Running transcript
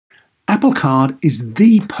Apple Card is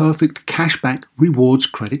the perfect cashback rewards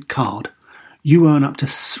credit card. You earn up to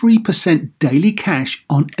 3% daily cash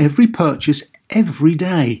on every purchase every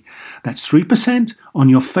day. That's 3% on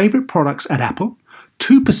your favorite products at Apple,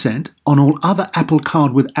 2% on all other Apple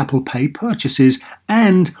Card with Apple Pay purchases,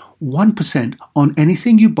 and 1% on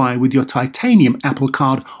anything you buy with your titanium Apple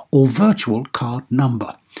Card or virtual card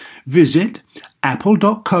number. Visit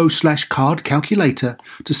apple.co/card calculator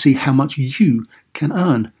to see how much you can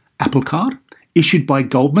earn. Apple Card, issued by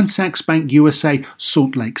Goldman Sachs Bank USA,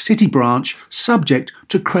 Salt Lake City branch, subject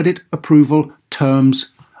to credit approval.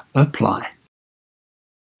 Terms apply.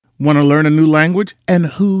 Want to learn a new language? And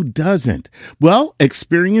who doesn't? Well,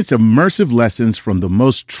 experience immersive lessons from the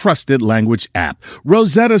most trusted language app,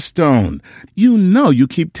 Rosetta Stone. You know you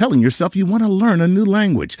keep telling yourself you want to learn a new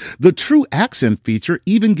language. The True Accent feature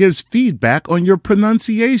even gives feedback on your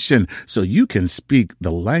pronunciation so you can speak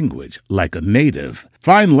the language like a native.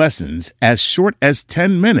 Find lessons as short as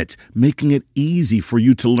 10 minutes, making it easy for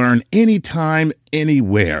you to learn anytime,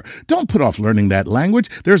 anywhere. Don't put off learning that language.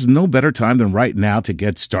 There's no better time than right now to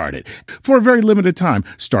get started. For a very limited time,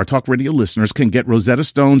 Star Talk Radio listeners can get Rosetta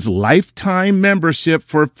Stone's lifetime membership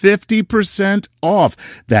for 50% off.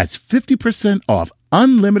 That's 50% off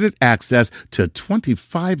unlimited access to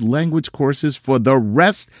 25 language courses for the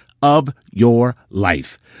rest of your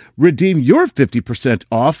life. Redeem your 50%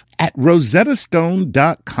 off at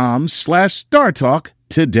rosettastone.com/StarTalk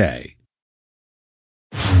today.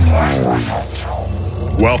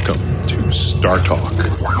 Welcome to Star Talk,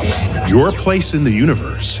 your place in the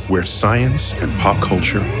universe where science and pop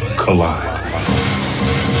culture collide.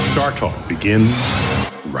 Star Talk begins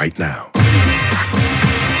right now.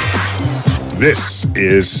 This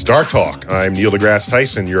is Star Talk. I'm Neil deGrasse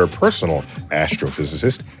Tyson, your personal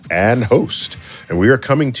astrophysicist and host. And we are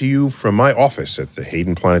coming to you from my office at the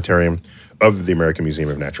Hayden Planetarium of the American Museum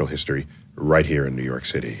of Natural History right here in New York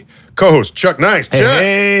City. Co-host Chuck Nice.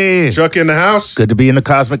 Hey. Chuck in the house. Good to be in the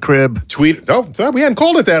Cosmic Crib. Tweet. Oh, we hadn't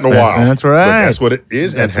called it that in a while. That's right. But that's what it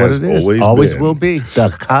is. That's and what has it is. Always will be.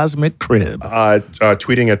 The Cosmic Crib.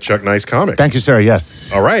 Tweeting at Chuck Nice Comics. Thank you, sir.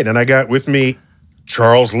 Yes. All right. And I got with me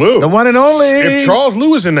Charles Liu. The one and only. If Charles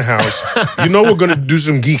Liu is in the house, you know we're going to do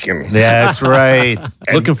some geeking. That's right.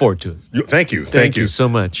 Looking forward to it. Thank you. Thank you so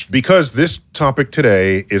much. Because this topic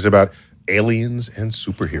today is about aliens and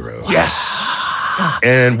superheroes. Yes.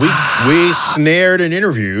 And we snared an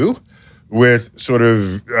interview with sort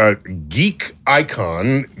of geek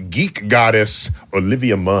icon, geek goddess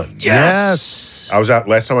Olivia Munn. Yes.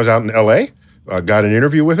 Last time I was out in LA. Got an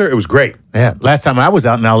interview with her. It was great. Yeah. Last time I was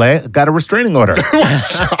out in LA, got a restraining order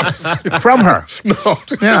from her. No.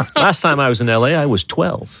 Yeah. Last time I was in LA, I was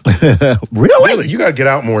 12. Really? You got to get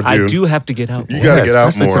out more, dude. I do have to get out more. You got to get out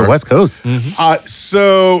especially more. to the West Coast.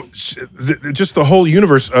 So just the whole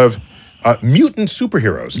universe of mutant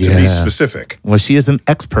superheroes, to be specific. Well, she is an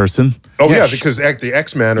X-person. Oh, yeah, because the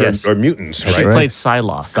X-Men are mutants, She right? played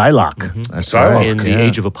Psylocke. Psylocke. That's Psylocke. right. In the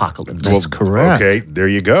Age of Apocalypse. That's correct. Okay, there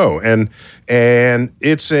you go. And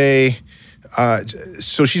it's a...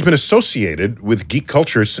 so she's been associated with geek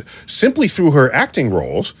culture simply through her acting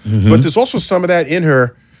roles, but there's also some of that in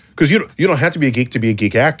her, because you don't have to be a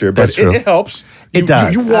geek actor, but it helps. It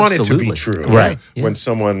does. You want Absolutely. it to be true, Right. When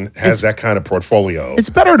someone has that kind of portfolio. It's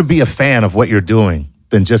better to be a fan of what you're doing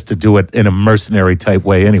than just to do it in a mercenary type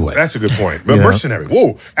way anyway. That's a good point. But mercenary.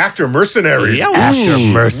 Whoa, actor mercenary. Yeah. Actor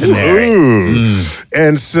mercenary.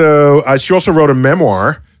 And so she also wrote a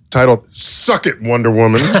memoir titled Suck It, Wonder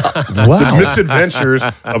Woman. The Misadventures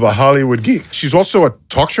of a Hollywood Geek. She's also a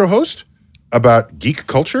talk show host about geek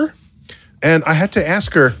culture. And I had to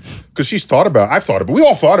ask her, because we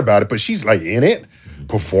all thought about it, but she's like in it,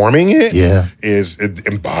 performing it, is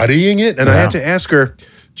embodying it. And I had to ask her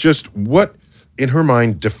just what, in her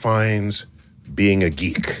mind, defines being a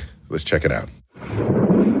geek. Let's check it out.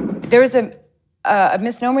 There's a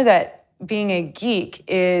misnomer that being a geek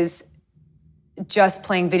is just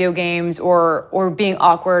playing video games or being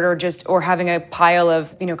awkward or having a pile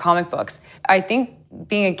of comic books. I think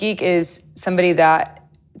being a geek is somebody that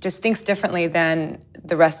just thinks differently than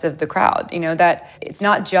the rest of the crowd, that it's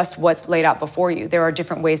not just what's laid out before you. There are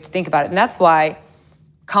different ways to think about it. And that's why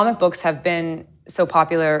comic books have been so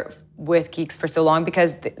popular with geeks for so long,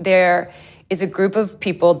 because there is a group of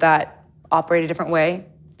people that operate a different way,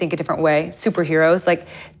 think a different way. Superheroes, like,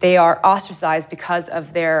 they are ostracized because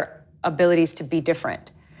of their abilities to be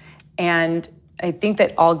different. And I think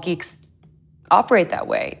that all geeks operate that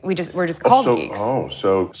way. We're just called geeks.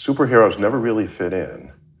 So superheroes never really fit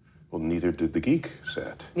in. Well, neither did the geek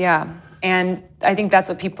set. Yeah, and I think that's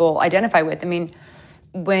what people identify with. I mean,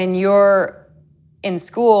 when you're in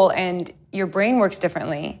school and your brain works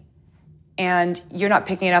differently, and you're not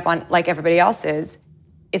picking it up on like everybody else is,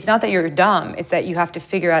 it's not that you're dumb, it's that you have to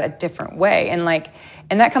figure out a different way. And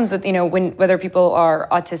that comes with, whether people are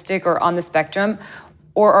autistic or on the spectrum,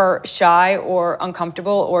 or are shy or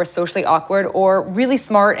uncomfortable or socially awkward or really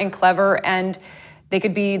smart and clever, and they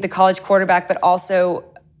could be the college quarterback but also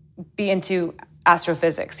be into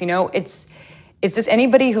astrophysics. It's just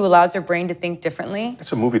anybody who allows their brain to think differently.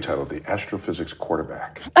 It's a movie title, The Astrophysics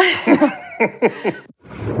Quarterback.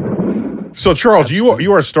 So, Charles,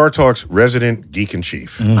 you are Star Talk's resident geek in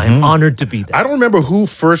chief. Mm-hmm. I'm honored to be that. I don't remember who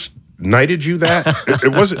first knighted you that.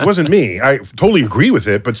 It wasn't me. I totally agree with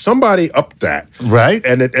it, but somebody upped that. Right.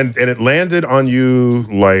 And it landed on you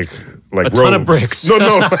like a ton of bricks. No.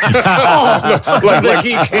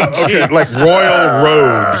 Like royal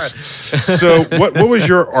robes. So what was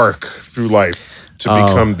your arc through life to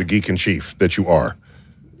become the geek in chief that you are?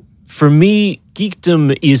 For me,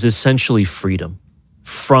 geekdom is essentially freedom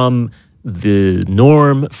from the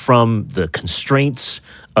norm, from the constraints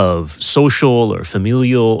of social or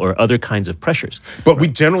familial or other kinds of pressures. But we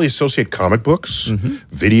generally associate comic books,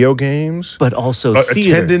 video games, but also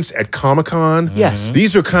theater. Attendance at Comic-Con. Yes.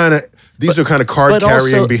 These are kind of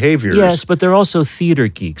card-carrying behaviors. Yes, but there are also theater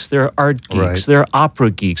geeks. There are art geeks. Right. There are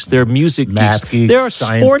opera geeks. There are music Math geeks, There are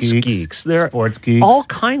science sports geeks. There Sports are geeks. all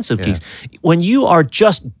kinds of geeks. When you are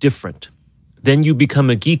just different, then you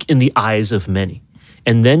become a geek in the eyes of many.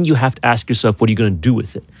 And then you have to ask yourself, what are you going to do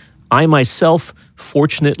with it? I myself,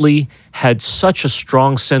 fortunately, had such a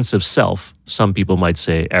strong sense of self, some people might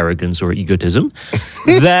say arrogance or egotism,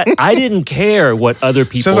 that I didn't care what other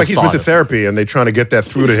people Sounds like he's been to of me. therapy and they're trying to get that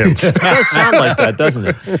through to him. It does sound like that, doesn't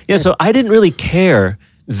it? Yeah, so I didn't really care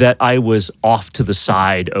that I was off to the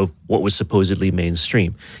side of what was supposedly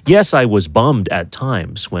mainstream. Yes, I was bummed at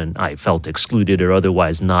times when I felt excluded or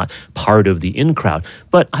otherwise not part of the in crowd,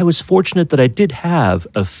 but I was fortunate that I did have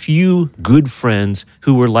a few good friends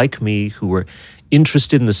who were like me, who were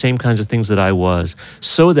interested in the same kinds of things that I was,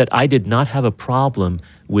 so that I did not have a problem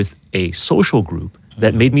with a social group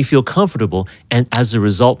that made me feel comfortable, and as a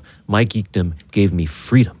result, my geekdom gave me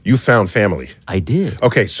freedom. You found family. I did.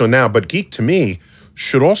 Okay, so now, but geek to me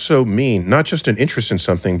should also mean not just an interest in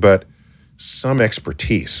something, but some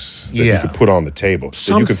expertise that you could put on the table, that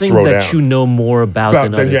you could Something throw that down. you know more about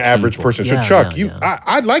than your other average people. person. So Yeah, Chuck, yeah.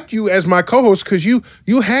 I like you as my co-host because you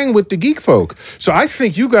hang with the geek folk. So I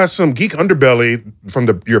think you got some geek underbelly from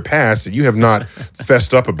your past that you have not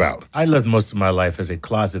fessed up about. I lived most of my life as a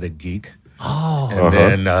closeted geek. Oh.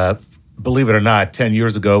 And then, believe it or not, 10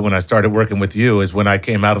 years ago when I started working with you is when I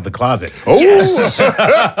came out of the closet. Oh,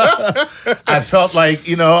 I felt like,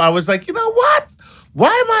 I was like, you know what? Why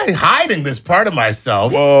am I hiding this part of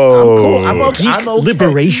myself? Whoa. I'm cool. I'm okay.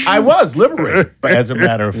 Liberation. I was liberated. But as a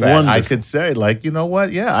matter of fact, I Wonderful. could say, like, you know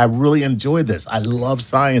what? Yeah, I really enjoyed this. I love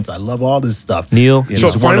science. I love all this stuff. Neil, You so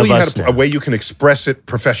know? he's one finally of you us had now. a way you can express it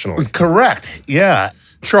professionally. Correct. Yeah.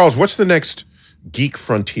 Charles, what's the next geek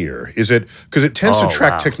frontier? Is it, because it tends to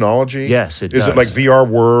track wow. technology? Yes, it Is it does. like VR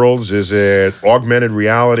worlds? Is it augmented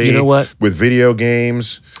reality? You know what? With video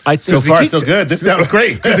games? I think So far, so good. This sounds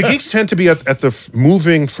great. Because the geeks tend to be at the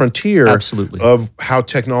moving frontier Absolutely. of how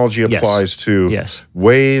technology applies to Yes.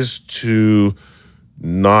 ways to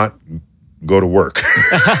not go to work.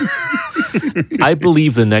 I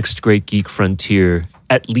believe the next great geek frontier,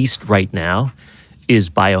 at least right now, is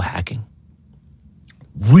biohacking.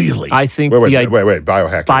 Really? I think wait, the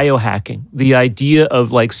biohacking. biohacking, the idea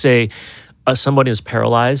of like, say, somebody is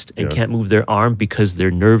paralyzed and can't move their arm because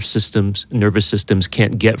their nervous systems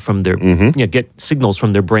can't get from their get signals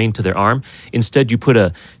from their brain to their arm. Instead, you put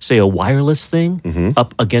a wireless thing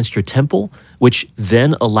up against your temple, which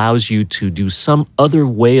then allows you to do some other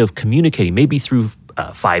way of communicating, maybe through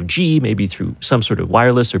 5G, maybe through some sort of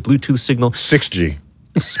wireless or Bluetooth signal. 6G.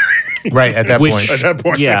 Right, at that Which- point. At that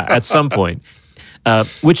point. Yeah, at some point.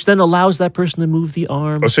 Which then allows that person to move the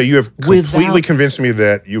arm. Oh, so you have completely without- convinced me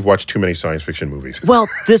that you've watched too many science fiction movies. Well,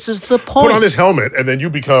 this is the point. Put on this helmet and then you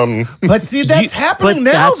become... But see, that's happening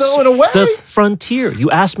but now, that's though, in a way. The frontier.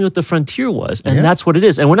 You asked me what the frontier was, and that's what it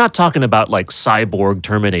is. And we're not talking about like cyborg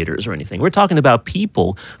Terminators or anything. We're talking about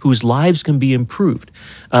people whose lives can be improved.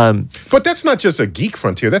 But that's not just a geek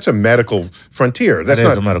frontier. That's a medical frontier. That's is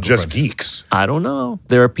not a medical just frontier. geeks. I don't know.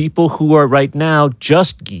 There are people who are right now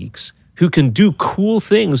just geeks who can do cool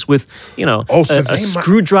things with, So a they might-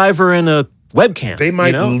 screwdriver and a webcam. They might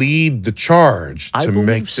you know? lead the charge I to believe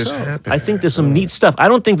make this so. happen. I think there's some neat stuff. I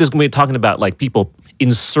don't think there's going to be talking about like people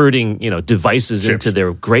inserting, devices Chips. into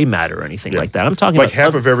their gray matter or anything like that. I'm talking like about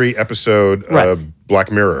half of every episode of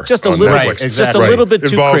Black Mirror. just a on little, Netflix. just a little bit too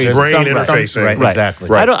Involves crazy. brain Some- interfacing. right, exactly.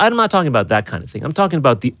 Right. I'm not talking about that kind of thing. I'm talking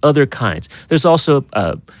about the other kinds. There's also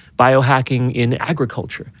biohacking in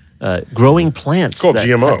agriculture, growing plants. It's called that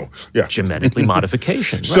GMO. have Yeah. genetically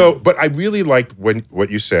modification. So, but I really liked what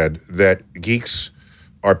you said, that geeks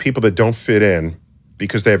are people that don't fit in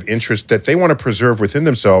because they have interests that they want to preserve within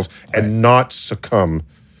themselves and not succumb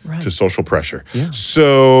to social pressure. Yeah.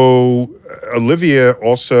 So Olivia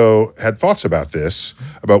also had thoughts about this,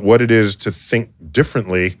 about what it is to think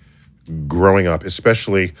differently growing up,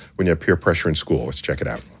 especially when you have peer pressure in school. Let's check it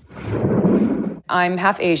out. I'm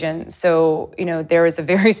half Asian, so there is a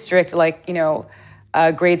very strict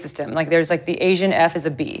grade system. Like there's the Asian F is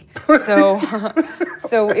a B. So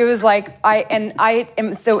so it was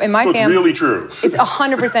in my family. really true. It's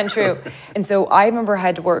 100% true. And so I remember I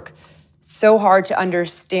had to work so hard to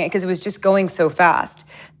understand because it was just going so fast.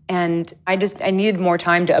 And I needed more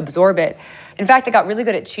time to absorb it. In fact, I got really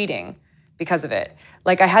good at cheating because of it.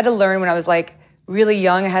 I had to learn when I was really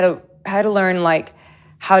young, I had to learn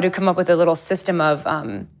how to come up with a little system of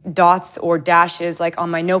dots or dashes on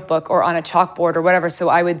my notebook or on a chalkboard or whatever. So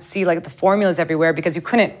I would see the formulas everywhere because you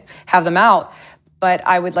couldn't have them out. But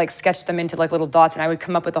I would sketch them into little dots, and I would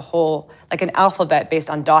come up with a whole an alphabet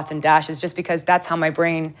based on dots and dashes, just because that's how my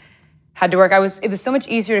brain had to work. It was so much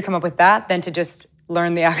easier to come up with that than to just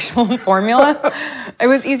learn the actual formula. It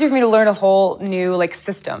was easier for me to learn a whole new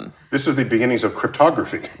system. This is the beginnings of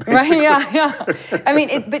cryptography. Basically. Right? Yeah. I mean,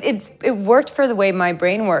 it worked for the way my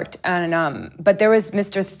brain worked, and but there was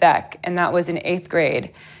Mr. Theck, and that was in 8th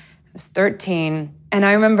grade. I was 13, and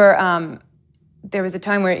I remember there was a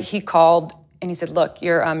time where he called and he said, "Look,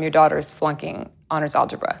 your daughter's flunking honors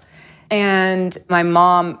algebra," and my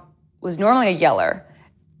mom was normally a yeller,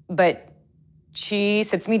 but she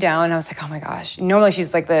sits me down, and I was like, oh my gosh. Normally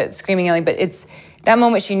she's the screaming, yelling, but it's that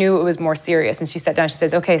moment she knew it was more serious. And she sat down, she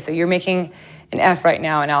says, okay, so you're making an F right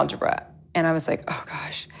now in algebra. And I was like, oh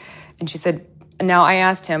gosh. And she said, now I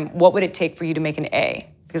asked him, what would it take for you to make an A?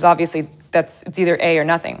 Because obviously it's either A or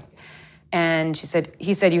nothing. And he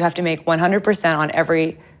said, you have to make 100% on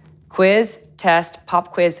every quiz, test,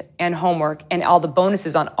 pop quiz, and homework, and all the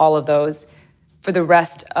bonuses on all of those for the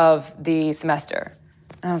rest of the semester.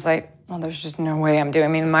 And I was like, well, there's just no way I'm doing. I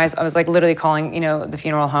mean, I was literally calling, the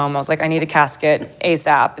funeral home. I was like, I need a casket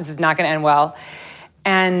ASAP. This is not going to end well.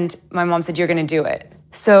 And my mom said, you're going to do it.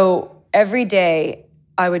 So every day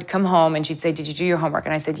I would come home and she'd say, did you do your homework?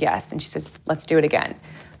 And I said, yes. And she says, let's do it again.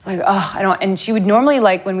 I don't. And she would normally,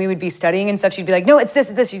 when we would be studying and stuff, she'd be like, no, it's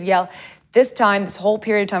this. She'd yell. This whole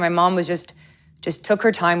period of time, my mom was just took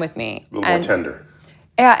her time with me. A little more tender.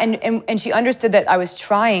 Yeah, and she understood that I was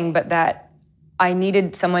trying, but that I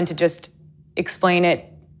needed someone to just explain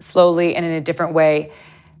it slowly and in a different way.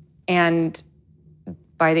 And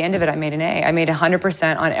by the end of it, I made an A. I made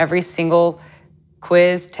 100% on every single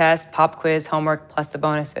quiz, test, pop quiz, homework, plus the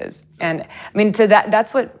bonuses. And I mean,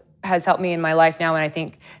 that's what has helped me in my life now. When I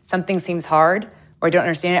think something seems hard or I don't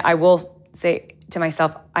understand it, I will say to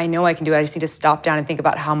myself, I know I can do it. I just need to stop down and think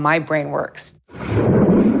about how my brain works.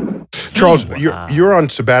 Charles, you're on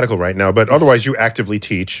sabbatical right now, but otherwise you actively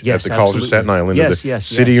teach at the College of Staten Island, at the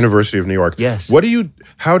City University of New York. Yes.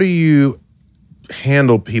 How do you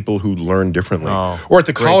handle people who learn differently? Or at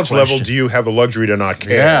the college level, do you have the luxury to not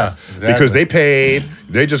care? Yeah, exactly. Because they paid,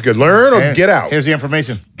 they just could learn or get out. Here's the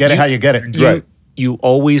information. Get it how you get it. Right. You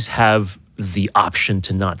always have the option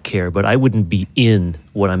to not care, but I wouldn't be in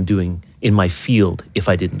what I'm doing in my field if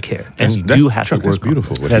I didn't care. And you do have to work. That's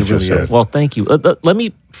beautiful. On what you just said. Well, thank you. Let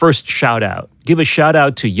me first give a shout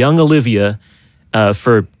out to young Olivia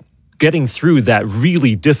for getting through that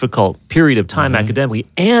really difficult period of time academically,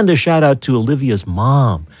 and a shout out to Olivia's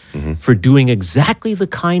mom for doing exactly the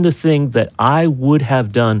kind of thing that I would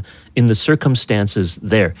have done in the circumstances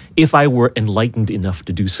there if I were enlightened enough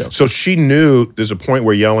to do so. So she knew there's a point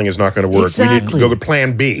where yelling is not going to work. Exactly. We need to go to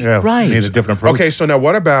plan B. Yeah, Right. Need a different approach. Okay, so now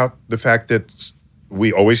what about the fact that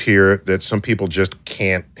we always hear that some people just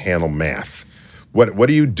can't handle math? What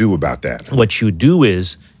do you do about that? What you do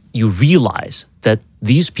is you realize that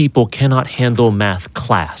these people cannot handle math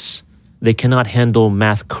class. They cannot handle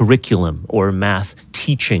math curriculum or math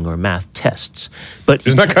teaching or math tests. But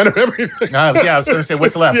Isn't that kind of everything? Yeah, I was going to say,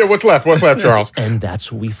 what's left? Yeah, what's left? What's left, Charles? And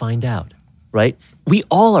that's what we find out, right? We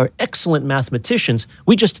all are excellent mathematicians.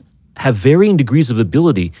 We just have varying degrees of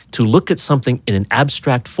ability to look at something in an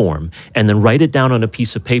abstract form and then write it down on a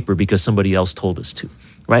piece of paper because somebody else told us to,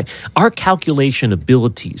 right? Our calculation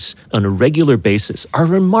abilities on a regular basis are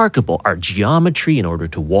remarkable. Our geometry in order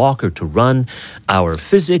to walk or to run, our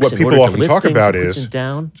physics What in people order often to lift talk things about and put is, them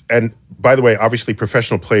down. and by the way, obviously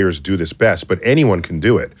professional players do this best, but anyone can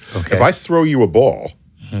do it. Okay. If I throw you a ball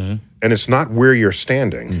and it's not where you're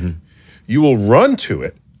standing, you will run to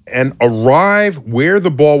it and arrive where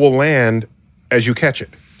the ball will land as you catch it.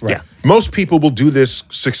 Right. Yeah. Most people will do this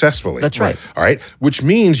successfully. That's right. All right. Which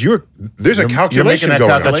means there's a calculation making that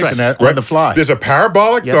going calculation on. on the fly. There's a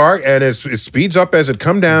parabolic dart, and it speeds up as it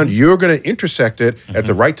come down. You're going to intersect it at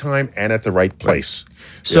the right time and at the right place.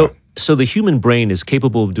 So the human brain is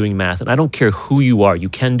capable of doing math, and I don't care who you are, you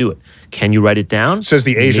can do it. Can you write it down? Says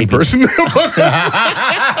the Asian Maybe. person.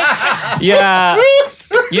 Yeah.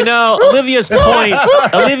 You know, Olivia's point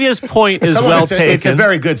is Come on, well it's taken. it's a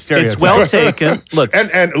very good stereotype. It's well taken. Look,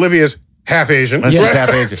 and Olivia's half Asian. She's Right. half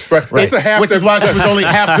Asian. Right. That's the half Which is why she was only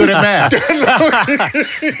half good at math.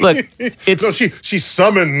 look, it's So she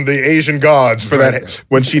summoned the Asian gods for that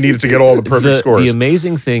when she needed to get all the perfect scores. The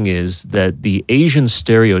amazing thing is that the Asian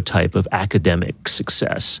stereotype of academic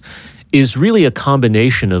success is really a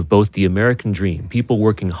combination of both the American dream, people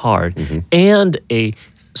working hard, and a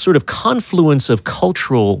sort of confluence of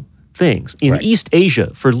cultural things. In Right. East Asia,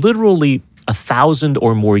 for literally 1,000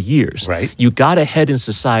 or more years, Right. you got ahead in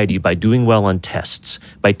society by doing well on tests,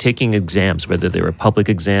 by taking exams, whether they were public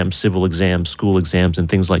exams, civil exams, school exams, and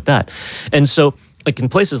things like that. And so, like in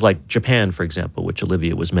places like Japan, for example, which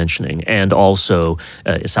Olivia was mentioning, and also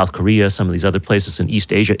South Korea, some of these other places in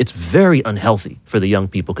East Asia, it's very unhealthy for the young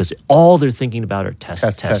people because all they're thinking about are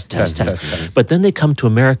tests. But then they come to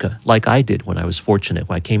America, like I did when I was fortunate.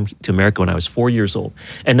 When I came to America when I was 4 years old,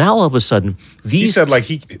 and now all of a sudden, these he said like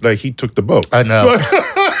he took the boat. I know.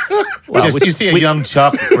 Well, You see a young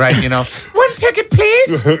Chuck, right? You know, one ticket,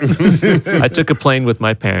 please. I took a plane with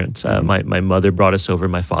my parents. My mother brought us over.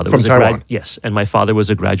 My father From was Taiwan? Yes, and my father was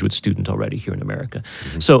a graduate student already here in America.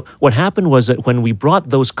 So what happened was that when we brought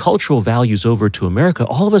those cultural values over to America,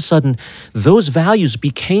 all of a sudden those values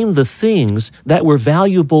became the things that were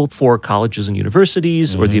valuable for colleges and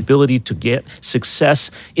universities or the ability to get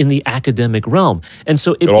success in the academic realm. And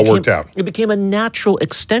so it all became, worked out. It became a natural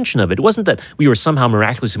extension of it. It wasn't that we were somehow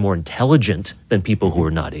miraculously more intelligent than people who were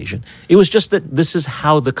not Asian. It was just that this is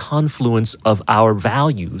how the confluence of our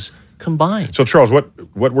values combine. So Charles,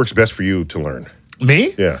 what works best for you to learn?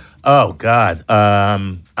 Me? Yeah. Oh God.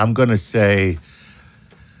 I'm gonna say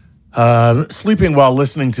sleeping while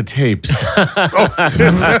listening to tapes.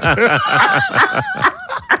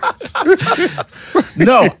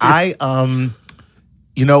 No, I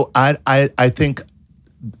think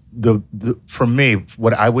the for me,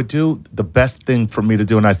 what I would do, the best thing for me to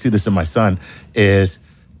do, and I see this in my son, is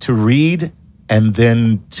to read and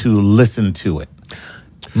then to listen to it.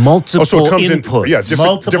 Multiple So it comes inputs.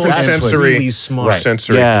 different inputs. sensory, Really smart.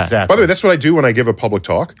 sensory. Yeah. Exactly. By the way, that's what I do when I give a public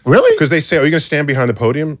talk. Really? Because they say, "Are you going to stand behind the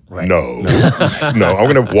podium?" Right. No, no. I'm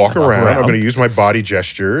going to walk around. I'm going to use my body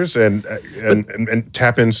gestures and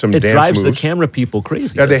tap in some It dance drives moves. the camera people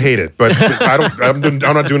crazy. Yeah, they hate it, but I'm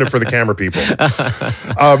not doing it for the camera people.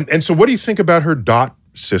 And so, what do you think about her dot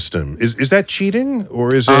system? Is that cheating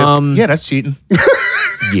or is it? Yeah, that's cheating.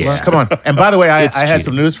 Yeah. Well, come on. And by the way, I It's had cheating.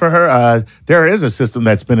 some news for her. There is a system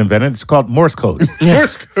that's been invented. It's called Morse code.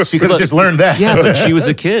 She could have just learned that. Yeah, but she was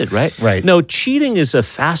a kid, right? Right. No, cheating is a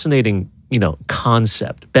fascinating,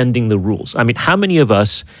 concept, bending the rules. I mean, how many of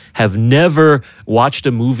us have never watched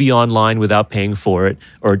a movie online without paying for it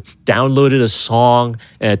or downloaded a song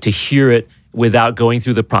to hear it without going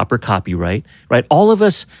through the proper copyright, right? All of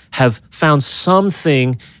us have found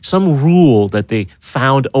something, some rule that they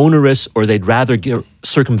found onerous or they'd rather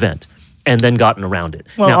circumvent and then gotten around it.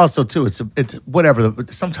 Well, Now, also too, it's whatever.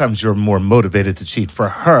 Sometimes you're more motivated to cheat. For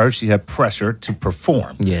her, she had pressure to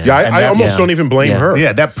perform. Yeah. Yeah, And I that- almost don't even blame Yeah. her.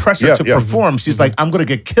 Yeah, that pressure Yeah, to yeah. perform. She's like, I'm going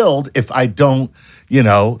to get killed if I don't.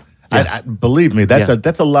 I believe me, that's Yeah.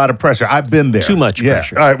 that's a lot of pressure. I've been there. Too much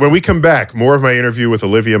pressure. All right, when we come back, more of my interview with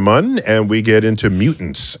Olivia Munn, and we get into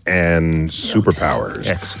mutants and superpowers.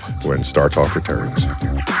 Excellent. When Star Talk returns.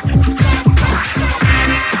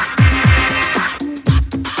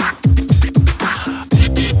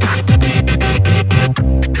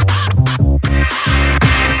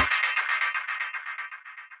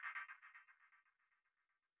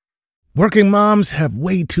 Working moms have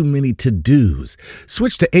way too many to-dos.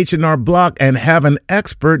 Switch to H&R Block and have an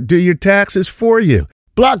expert do your taxes for you.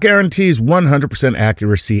 Block guarantees 100%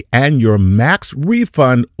 accuracy and your max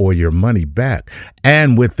refund or your money back.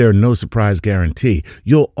 And with their no surprise guarantee,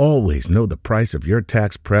 you'll always know the price of your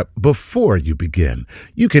tax prep before you begin.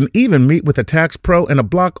 You can even meet with a tax pro in a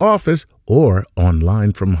Block office or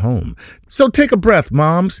online from home. So take a breath,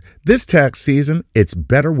 moms. This tax season, it's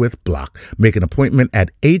better with Block. Make an appointment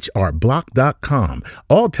at hrblock.com.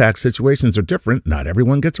 All tax situations are different. Not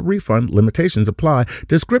everyone gets a refund. Limitations apply.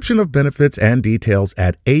 Description of benefits and details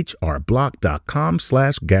at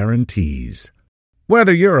hrblock.com/guarantees.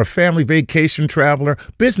 Whether you're a family vacation traveler,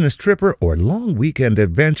 business tripper, or long weekend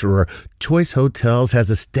adventurer, Choice Hotels has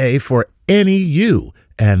a stay for any you.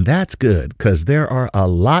 And that's good, because there are a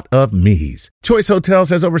lot of me's. Choice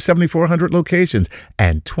Hotels has over 7,400 locations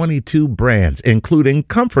and 22 brands, including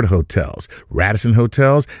Comfort Hotels, Radisson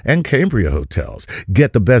Hotels, and Cambria Hotels.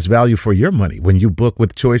 Get the best value for your money when you book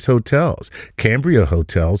with Choice Hotels. Cambria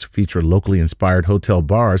Hotels feature locally inspired hotel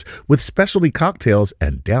bars with specialty cocktails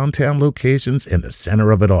and downtown locations in the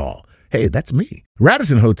center of it all. Hey, that's me.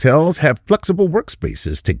 Radisson Hotels have flexible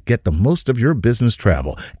workspaces to get the most of your business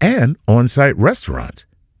travel and on-site restaurants.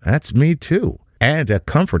 That's me too. And at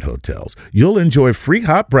Comfort Hotels, you'll enjoy free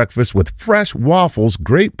hot breakfast with fresh waffles,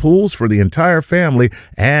 great pools for the entire family,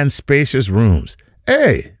 and spacious rooms.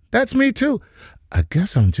 Hey, that's me too. I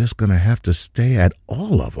guess I'm just going to have to stay at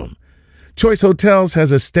all of them. Choice Hotels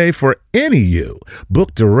has a stay for any you.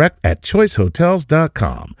 Book direct at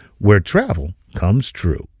choicehotels.com, where travel comes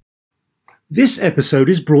true. This episode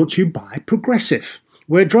is brought to you by Progressive,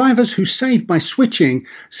 where drivers who save by switching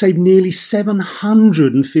save nearly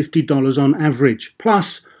 $750 on average.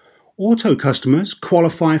 Plus, auto customers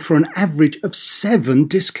qualify for an average of 7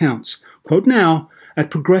 discounts. Quote now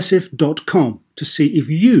at progressive.com to see if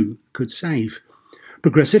you could save.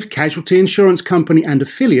 Progressive Casualty Insurance Company and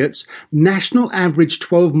affiliates, national average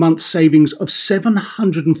 12-month savings of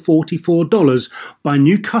 $744 by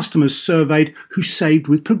new customers surveyed who saved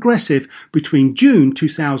with Progressive between June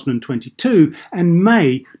 2022 and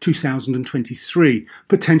May 2023.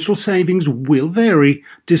 Potential savings will vary.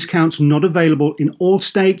 Discounts not available in all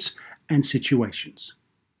states and situations.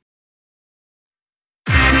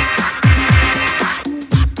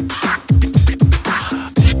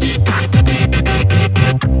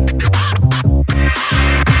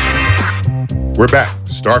 We're back.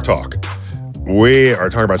 Star Talk. We are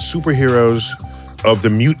talking about superheroes of the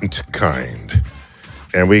mutant kind.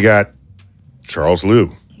 And we got Charles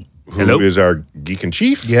Liu, who is our geek in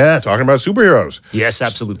chief. Yes. Talking about superheroes. Yes,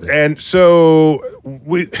 absolutely. And so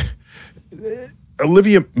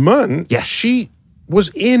Olivia Munn, she was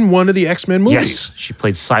in one of the X-Men movies. Yes, she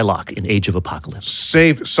played Psylocke in Age of Apocalypse.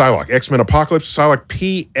 Save Psylocke. X-Men Apocalypse, Psylocke,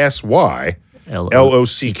 P-S-Y.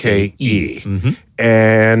 L-O-C-K-E. Mm-hmm.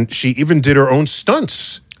 And she even did her own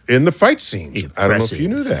stunts in the fight scenes. I don't know if you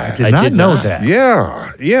knew that. I did not know that.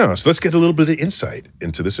 Yeah. So let's get a little bit of insight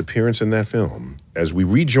into this appearance in that film as we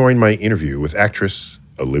rejoin my interview with actress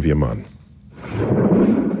Olivia Munn.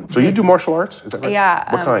 So you do martial arts? Is that right? Yeah.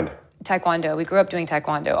 What kind? Taekwondo. We grew up doing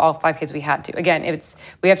Taekwondo. All 5 kids we had to. Again,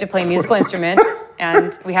 we have to play a musical instrument,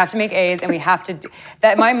 and we have to make A's, and we have to do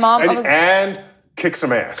that. My mom and kick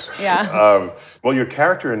some ass. Yeah. Well, your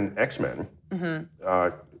character in X-Men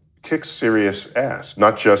kicks serious ass,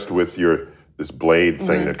 not just with this blade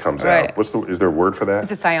thing that comes out. Is there a word for that?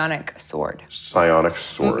 It's a psionic sword. Psionic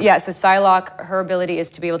sword. Yeah, so Psylocke, her ability is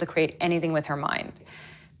to be able to create anything with her mind.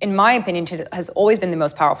 In my opinion, she has always been the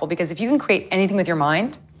most powerful, because if you can create anything with your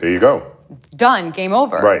mind, there you go. Done, game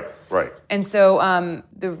over. Right. And so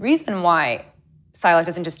the reason why Psylocke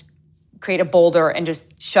doesn't just create a boulder and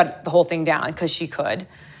just shut the whole thing down, because she could,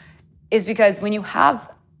 is because when you have,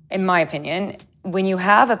 in my opinion, when you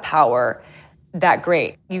have a power that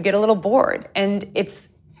great, you get a little bored. And it's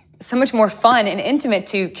so much more fun and intimate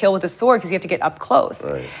to kill with a sword because you have to get up close.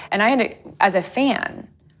 Right. And I had to, as a fan,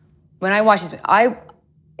 when I watch this,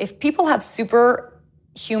 if people have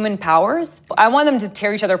superhuman powers, I want them to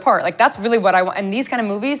tear each other apart. Like, that's really what I want. In these kind of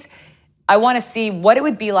movies, I want to see what it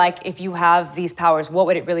would be like if you have these powers. What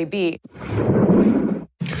would it really be?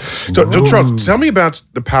 So Charles, tell me about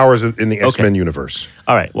the powers in the X-Men universe.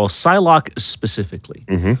 All right. Well, Psylocke specifically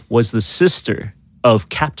was the sister of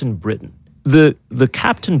Captain Britain. The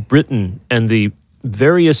Captain Britain and the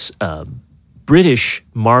various British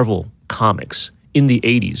Marvel comics in the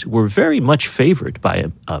 80s were very much favored by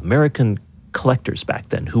American collectors back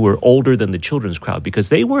then who were older than the children's crowd, because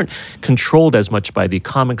they weren't controlled as much by the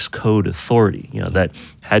Comics Code Authority, that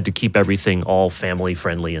had to keep everything all family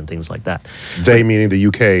friendly and things like that. They meaning the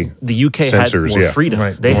UK. The UK censors, had more freedom.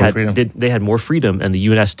 Right, they had more freedom, and the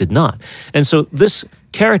US did not. And so this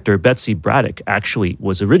character, Betsy Braddock, actually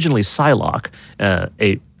was originally Psylocke,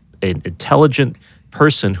 an intelligent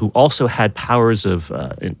person who also had powers of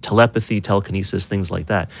telepathy, telekinesis, things like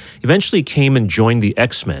that. Eventually came and joined the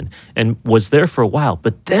X-Men and was there for a while.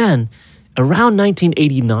 But then Around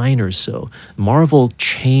 1989 or so, Marvel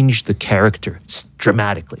changed the character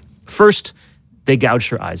dramatically. First, they gouged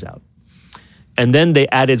her eyes out. And then they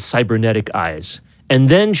added cybernetic eyes. And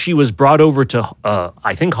then she was brought over to,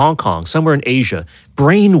 I think, Hong Kong, somewhere in Asia,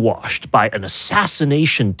 brainwashed by an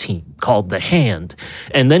assassination team called The Hand.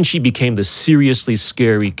 And then she became the seriously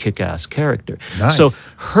scary, kick-ass character. Nice. So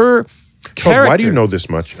her character... Why do you know this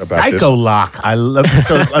much about this? Psycho Lock. I love it.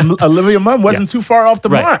 So Olivia Munn wasn't too far off the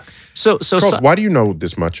mark. So Charles, why do you know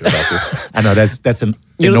this much about this? I know that's an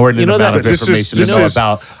You know- inordinate you know amount that- of information this to know is-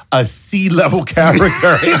 about a C-level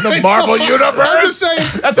character in the Marvel universe. I'm just saying.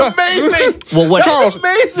 That's amazing. Well, what- That's Charles,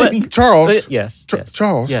 amazing. Charles. Yes. yes.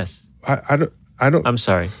 Charles. Yes. I don't. I'm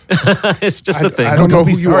sorry. It's just the thing. I don't know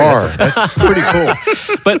be who you sorry. are. That's pretty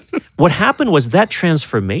cool. But what happened was that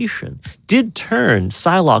transformation did turn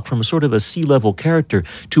Psylocke from a sort of a C-level character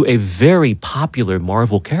to a very popular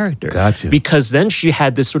Marvel character. Gotcha. Because then she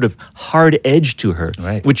had this sort of hard edge to her,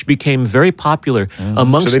 Right. which became very popular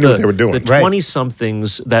amongst So they knew what they were doing. the Right.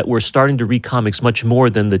 20-somethings that were starting to read comics much more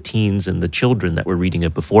than the teens and the children that were reading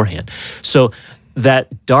it beforehand. So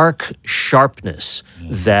that dark sharpness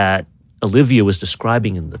that Olivia was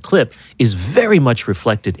describing in the clip is very much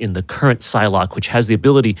reflected in the current Psylocke, which has the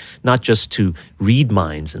ability not just to read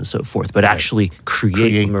minds and so forth, but actually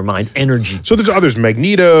create from her mind energy. So there's others: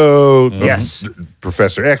 Magneto, Yes.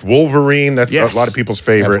 Professor X, Wolverine. That's Yes. a lot of people's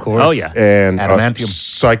favorite. Of course. Oh, yeah. And Adamantium.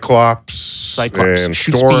 Cyclops and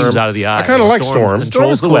shoots Storm. beams out of the eye. I kind of like Storm.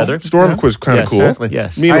 Controls the cool. weather. Storm was kind of Yes, cool. exactly.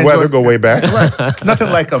 Yes. Me I and weather enjoy- go way back. Nothing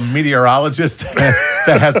like a meteorologist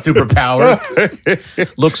that has superpowers.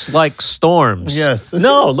 Looks like storms. Yes.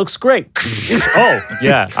 No, looks great. Oh,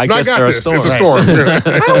 yeah. I No, I guess got there are this. storms. It's a storm.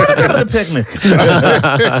 Have a picnic.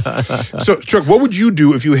 So, Chuck, what would you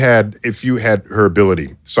do if you had her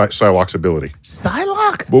ability, Psylocke's ability?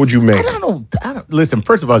 Psylocke? What would you make? I don't. Listen,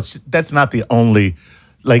 first of all, that's not the only,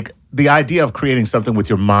 like, the idea of creating something with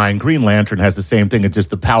your mind. Green Lantern has the same thing. It's just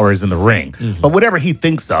the power is in the ring. But whatever he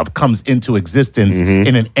thinks of comes into existence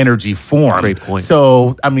in an energy form. Great point.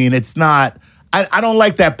 So, I mean, it's not, I don't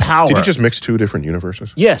like that power. Did you just mix two different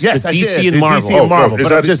universes? Yes, Yes, the I DC did. and The Marvel. DC and Marvel. is but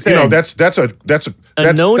that, I'm just you know, saying- that's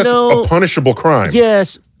no-no. a punishable crime.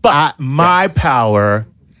 Yes, but my power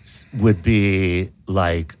would be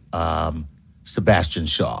like Sebastian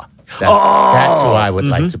Shaw. That's who I would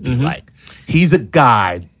like to be like. He's a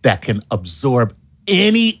guy that can absorb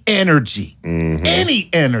any energy,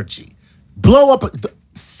 blow up,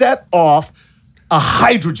 set off a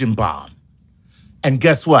hydrogen bomb. And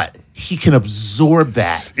guess what? He can absorb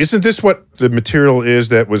that. Isn't this what the material is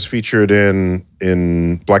that was featured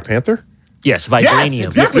in Black Panther? yes, vibranium. Yes,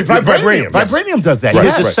 exactly. Vibranium, yes. Vibranium does that. Right,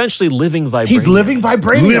 yes. It's essentially living vibranium. He's living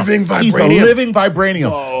vibranium. Living He's a vibranium. living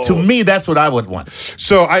vibranium. To me, that's what I would want.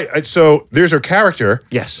 So so there's her character.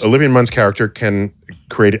 Yes. Olivia Munn's character can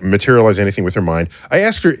materialize anything with her mind. I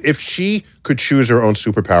asked her if she could choose her own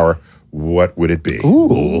superpower, what would it be?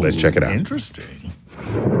 Ooh, let's check it out. Interesting.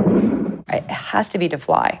 It has to be to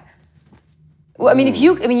fly. Well, I mean,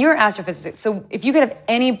 you're an astrophysicist, so if you could have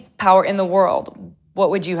any power in the world, what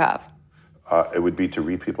would you have? It would be to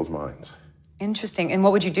read people's minds. Interesting. And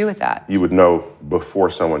what would you do with that? You would know before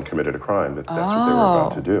someone committed a crime that that's what they were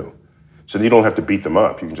about to do. So you don't have to beat them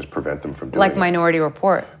up. You can just prevent them from doing Like it. Minority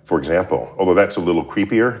Report. For example, although that's a little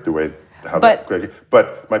creepier, the way how But-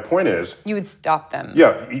 But my point is, You would stop them.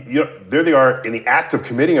 yeah, there they are in the act of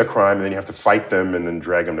committing a crime, and then you have to fight them and then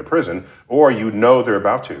drag them to prison, or you know they're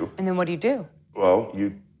about to. And then what do you do? Well,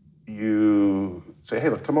 you say, hey,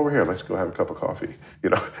 let's come over here. Let's go have a cup of coffee. You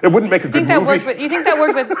know, it wouldn't make a good movie. You think that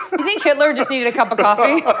worked with? You think Hitler just needed a cup of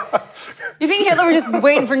coffee? You think Hitler was just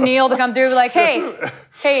waiting for Neil to come through, like, hey,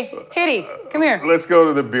 Hitty, come here. Let's go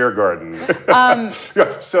to the beer garden.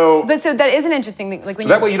 Yeah, so But so that is an interesting thing. Like when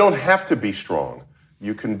that way you don't have to be strong.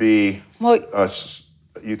 You can be, Well-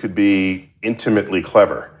 you could be intimately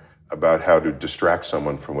clever about how to distract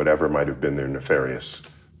someone from whatever might have been their nefarious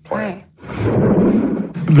plan. Right.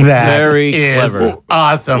 That Very is clever.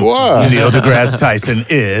 awesome. What? Neil deGrasse Tyson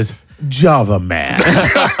is Java Man.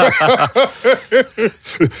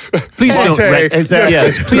 Please don't Forte. wreck. Exactly.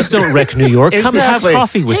 Yes, please don't wreck New York. Come have Exactly.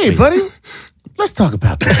 coffee with hey, me. buddy, let's talk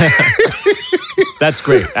about that. That's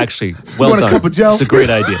great, actually. Well want a done. cup of Joe? It's a great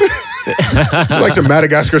idea. Just like some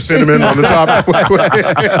Madagascar cinnamon on the top.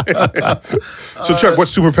 So, Chuck, what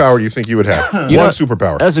superpower do you think you would have? You One know,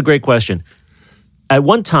 superpower. That's a great question. At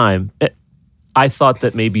one time, I thought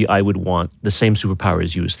that maybe I would want the same superpower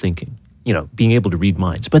as you was thinking, being able to read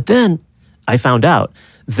minds. But then I found out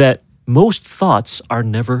that most thoughts are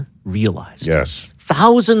never realized. Yes.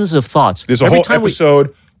 Thousands of thoughts. There's a Every whole time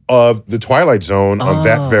episode of The Twilight Zone on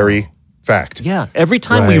that very fact. Yeah. Every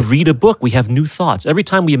time we read a book, we have new thoughts. Every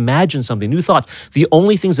time we imagine something, new thoughts. The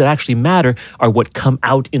only things that actually matter are what come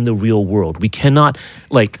out in the real world. We cannot,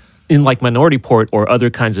 in Minority Report or other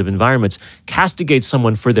kinds of environments, castigate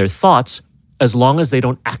someone for their thoughts as long as they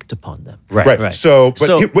don't act upon them. Right. So,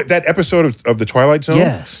 but that episode of The Twilight Zone,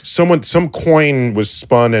 Yes. some coin was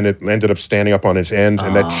spun and it ended up standing up on its end,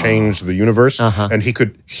 and that changed the universe. And he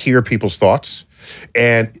could hear people's thoughts.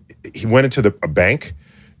 And he went into a bank,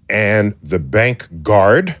 and the bank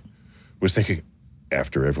guard was thinking,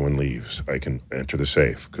 after everyone leaves, I can enter the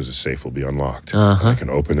safe because the safe will be unlocked. I can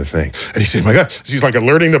open the thing. And he said, my God, he's like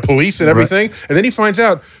alerting the police and everything. And then he finds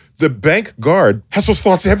out the bank guard has those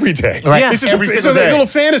thoughts every day. Right. Yeah. It's just Every it's single a day. little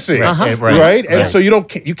fantasy. Right. And so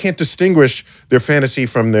you can't distinguish their fantasy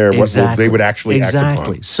from their what they would actually act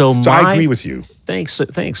upon. So I agree with you. Thanks.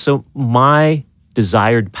 So my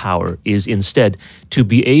desired power is instead to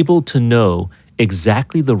be able to know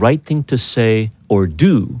exactly the right thing to say or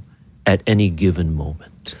do at any given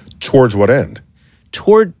moment. Towards what end?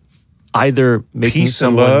 Toward either making Peace and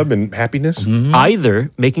someone love and happiness?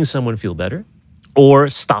 either making someone feel better or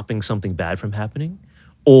stopping something bad from happening.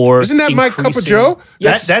 Or Isn't that my cup of increasing- Joe?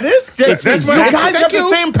 Yes. That is. That's you my- guys thank have you. the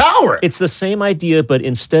same power. It's the same idea, but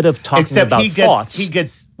instead of talking Except about he gets thoughts, he think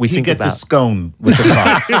gets a about- scone with the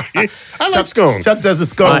car. I like scones. Chuck does a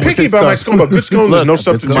scone. I'm with picky his about my scone, but good scone is Look, no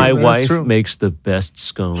substitute. my That's wife true. makes the best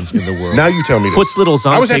scones in the world. Now you tell me this. Puts little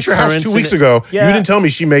Zonte I was at your house currants 2 in weeks it. ago. Yeah. You didn't tell me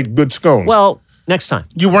she made good scones. Well, next time.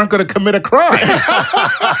 You weren't going to commit a crime.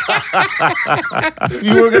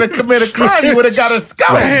 You were going to commit a crime. You would have got a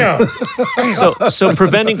scone. Damn. So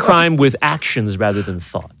preventing crime with actions rather than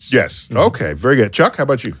thoughts. Yes. Okay. Very good. Chuck, how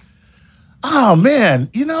about you? Oh man,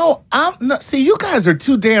 see, you guys are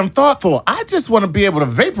too damn thoughtful. I just want to be able to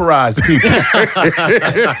vaporize people.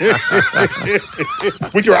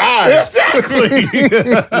 With your eyes. Exactly.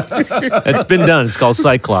 It's been done. It's called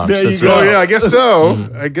Cyclops. There you That's go. right. Oh, yeah, I guess so.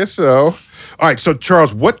 I guess so. All right. So,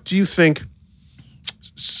 Charles, what do you think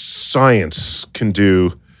science can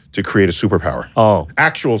do to create a superpower? Oh.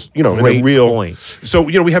 Actual, in Great a real point. So,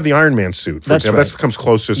 we have the Iron Man suit, for That's example. right. That comes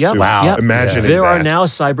closest Yep. to Yep. imagining There are that. now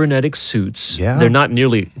cybernetic suits. Yeah. They're not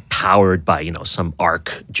nearly powered by, some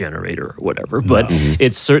arc generator or whatever, but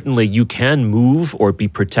it's certainly you can move or be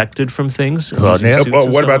protected from things. using suits Well,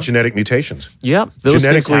 and what so about on. genetic mutations? Yeah, those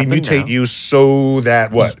Genetically things happen mutate now. you so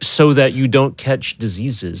that what? So that you don't catch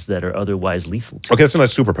diseases that are otherwise lethal to you. Okay, that's not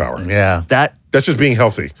a superpower. Yeah. That's just being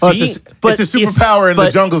healthy. Well, Being- it's a but superpower in the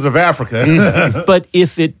but- jungles of Africa. But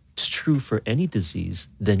if it's true for any disease,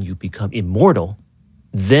 then you become immortal.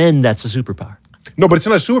 Then that's a superpower. No, but it's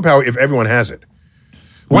not a superpower if everyone has it.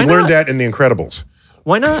 Why We learned not? that in The Incredibles.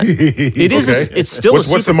 Why not? It is. Okay. It's still what's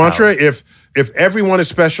the a superpower. mantra? If everyone is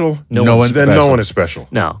special, No one's then special. no one is special.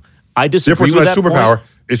 No, I disagree Therefore, it's with not a that superpower. point.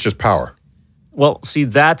 It's just power. Well, see,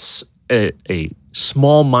 that's a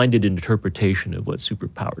small-minded interpretation of what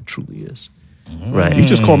superpower truly is. Right. You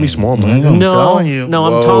just call me small-minded. No, telling you. no,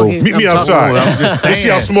 Whoa. I'm talking. Meet me I'm outside. I'm just You see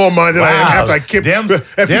how saying. small-minded I am Wow. after I kick, Dems-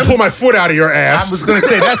 after you Dems- pull my foot out of your ass. I was going to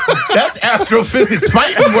say, that's astrophysics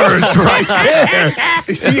fighting words right there.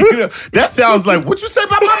 That sounds like, what you say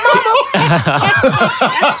about my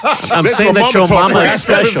I'm That's saying what that your mama mama talks is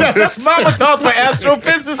for special. mama? That's mama talk for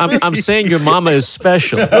astrophysicists. I'm saying your mama is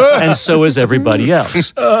special, and so is everybody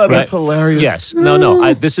else. That's hilarious. Yes.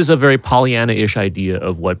 No. This is a very Pollyanna-ish idea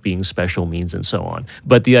of what being special means and so on.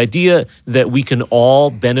 But the idea that we can all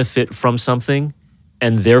benefit from something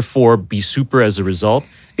and therefore be super as a result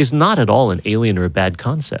is not at all an alien or a bad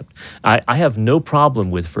concept. I have no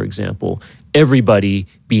problem with, for example, everybody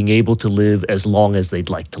being able to live as long as they'd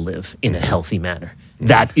like to live in a healthy manner.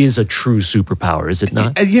 That is a true superpower, is it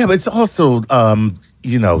not? Yeah, but it's also,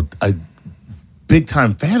 a big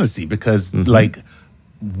time fantasy because,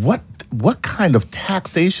 what kind of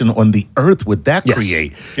taxation on the earth would that Yes.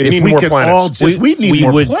 create? You if need we more could planets. all just, we need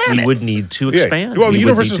more planets. We would need to Yeah. expand. Well, the We would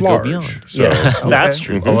universe need is to go large, beyond. so- Yeah, that's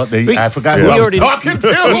Okay. true. Oh, I forgot who we I was already- talking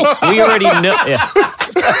to. We already know. Yeah.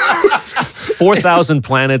 4,000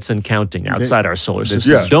 planets and counting outside our solar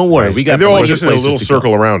system. Yeah. Don't worry, we got And they're all plenty of just in a places little to go.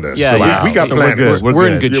 circle around us. Yeah, So yeah. we got So we're planets. good. We're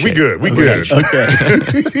in good Yeah, shape. we good.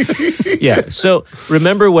 Yeah. So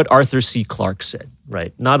remember what Arthur C. Clarke said,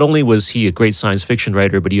 right? Not only was he a great science fiction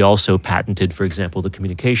writer, but he also patented, for example, the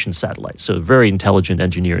communication satellite. So a very intelligent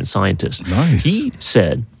engineer and scientist. Nice. He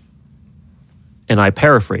said, and I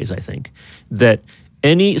paraphrase, I think, that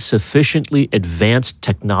any sufficiently advanced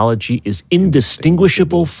technology is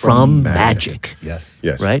indistinguishable from magic. Yes.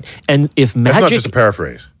 Yes. Right? And if That's magic... not just a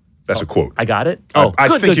paraphrase. That's a quote. I got it? I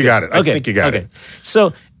think good, you got it. I Okay, think you got okay. it.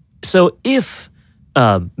 So if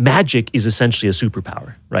magic is essentially a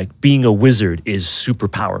superpower, right? Being a wizard is super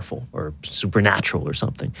powerful or supernatural or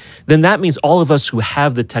something. Then that means all of us who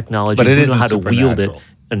have the technology, But it who know isn't how to wield it, supernatural.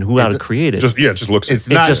 and who how to create it, It just looks. It's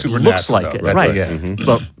it not just supernatural, looks like though. it, That's right? it,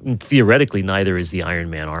 But theoretically, neither is the Iron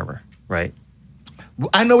Man armor, right?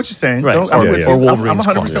 I know what you're saying. Right. I'm Or- with you. or I'm Wolverine's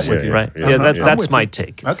 100% claws. with you. Right? Yeah, Yeah, yeah. I'm that's with my you.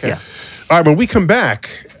 take. Okay. Yeah. All right, when we come back,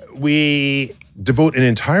 we devote an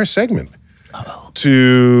entire segment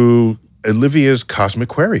to Olivia's cosmic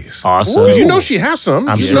queries. Awesome. Because you know she has some.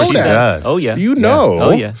 I'm you sure know she that. does. Oh yeah. You know.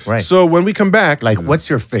 Oh, yeah. Right. So when we come back, Like, what's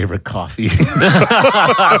your favorite coffee? Kona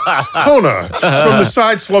from the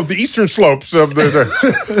side slope, the eastern slopes of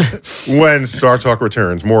the when Star Talk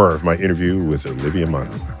returns. More of my interview with Olivia Munn.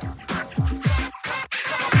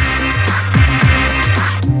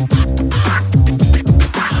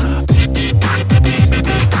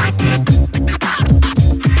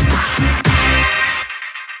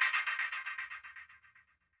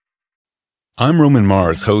 I'm Roman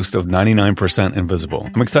Mars, host of 99% Invisible.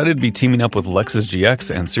 I'm excited to be teaming up with Lexus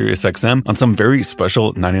GX and SiriusXM on some very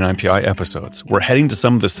special 99PI episodes. We're heading to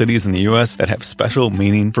some of the cities in the US that have special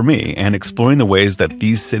meaning for me and exploring the ways that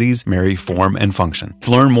these cities marry form and function.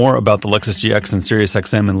 To learn more about the Lexus GX and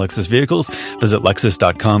SiriusXM and Lexus vehicles, visit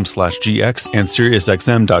lexus.com/GX and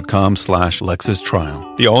SiriusXM.com/Lexus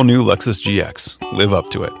Trial. The all-new Lexus GX. Live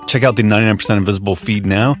up to it. Check out the 99% Invisible feed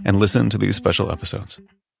now and listen to these special episodes.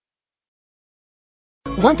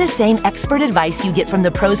 Want the same expert advice you get from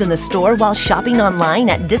the pros in the store while shopping online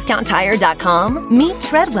at DiscountTire.com? Meet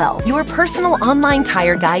Treadwell, your personal online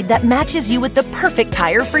tire guide that matches you with the perfect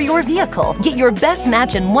tire for your vehicle. Get your best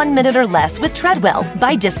match in 1 minute or less with Treadwell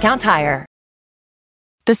by Discount Tire.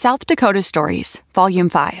 The South Dakota Stories, Volume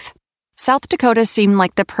 5. South Dakota seemed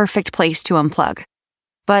like the perfect place to unplug.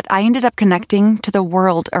 But I ended up connecting to the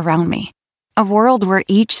world around me. A world where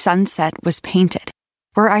each sunset was painted,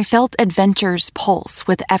 where I felt adventure's pulse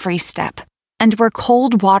with every step, and where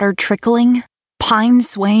cold water trickling, pine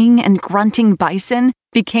swaying, and grunting bison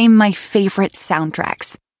became my favorite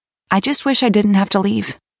soundtracks. I just wish I didn't have to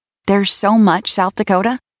leave. There's so much South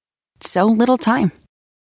Dakota, so little time.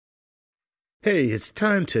 Hey, it's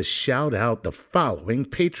time to shout out the following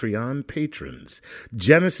Patreon patrons: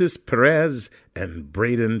 Genesis Perez and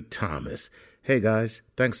Braden Thomas. Hey guys,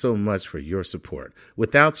 thanks so much for your support.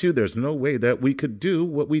 Without you, there's no way that we could do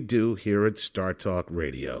what we do here at Star Talk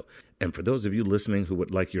Radio. And for those of you listening who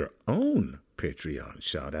would like your own Patreon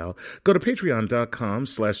shout out, go to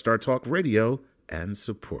patreon.com/Star Talk Radio and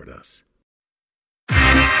support us.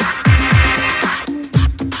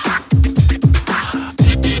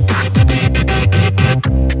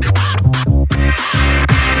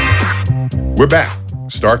 We're back.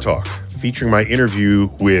 Star Talk, featuring my interview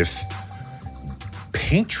with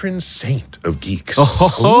patron saint of geeks.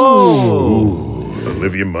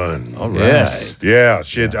 Olivia Munn. All right. Yes. Yeah,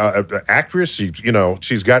 she actress.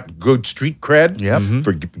 She's got good street cred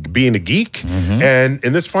for being a geek. And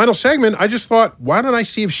in this final segment, I just thought, why don't I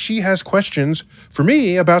see if she has questions for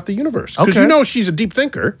me about the universe? Because Okay. you know she's a deep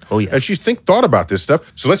thinker. Oh, yes. And she's thought about this stuff.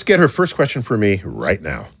 So let's get her first question for me right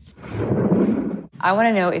now. I want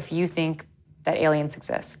to know if you think that aliens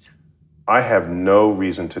exist. I have no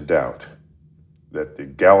reason to doubt that the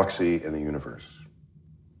galaxy and the universe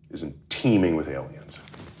isn't teeming with aliens.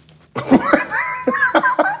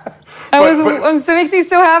 It makes me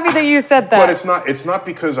so happy that you said that. But it's not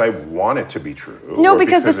because I want it to be true. no, or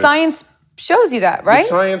because the it's- science shows you that, right? The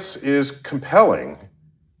science is compelling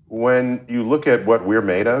when you look at what we're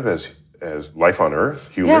made of as life on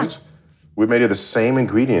Earth, humans. Yeah. We're made of the same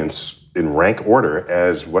ingredients in rank order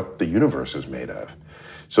as what the universe is made of.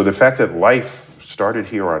 So the fact that life started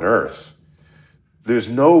here on Earth, there's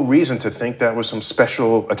no reason to think that was some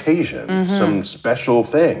special occasion, some special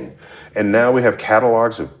thing. And now we have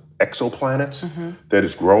catalogs of exoplanets that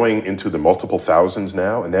is growing into the multiple thousands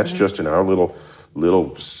now, and that's just in our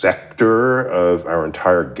little sector of our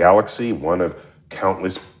entire galaxy, one of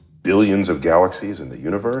countless billions of galaxies in the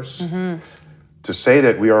universe. To say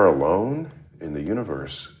that we are alone in the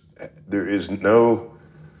universe, there is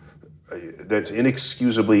that's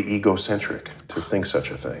inexcusably egocentric to think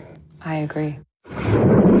such a thing. I agree.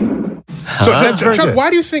 So, very Chuck, good. why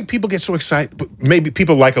do you think people get so excited? Maybe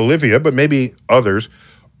people like Olivia, but maybe others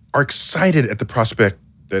are excited at the prospect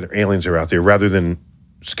that aliens are out there rather than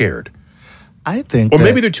scared. I think Or that-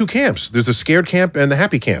 maybe there are two camps. There's the scared camp and the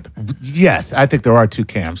happy camp. Yes, I think there are two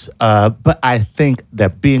camps. But I think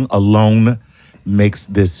that being alone makes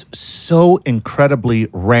this so incredibly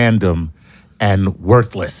random and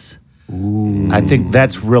worthless. I think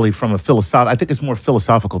that's really from a philosophical. I think it's more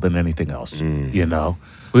philosophical than anything else. You know,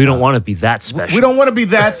 We don't want to be that special. we don't want to be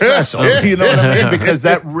that special. You know what I mean? Because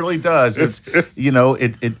that really does. It's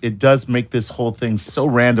it does make this whole thing so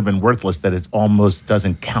random and worthless that it almost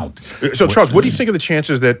doesn't count. So, Charles, what do you think of the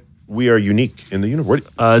chances that we are unique in the universe?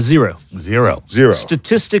 Zero. Zero.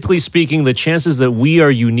 Statistically speaking, the chances that we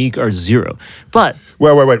are unique are zero. But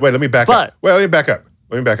Wait. Let me back up. Let me back up.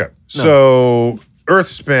 No. So, Earth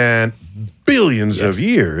spanned billions of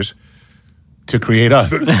years To create us.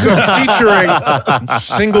 featuring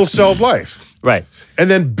single-celled life. right. And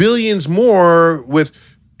then billions more with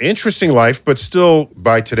interesting life, but still,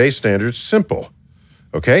 by today's standards, simple.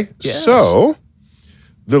 Okay? Yes. So,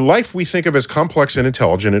 the life we think of as complex and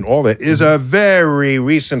intelligent and all that is a very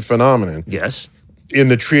recent phenomenon Yes. in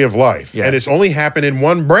the tree of life. Yeah. And it's only happened in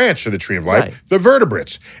one branch of the tree of life, Right. the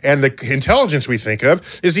vertebrates. And the intelligence we think of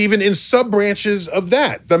is even in sub-branches of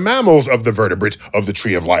that, the mammals of the vertebrates of the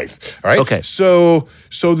tree of life. All right? Okay. So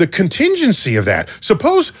the contingency of that,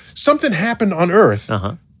 suppose something happened on Earth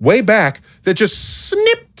way back that just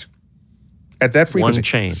snipped at that frequency. One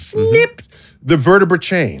chain. Snipped the vertebrate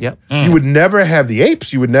chain. Yep. You would never have the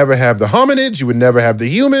apes, you would never have the hominids, you would never have the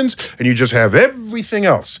humans, and you just have everything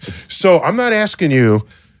else. So I'm not asking you,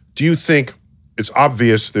 do you think it's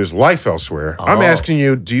obvious there's life elsewhere? I'm asking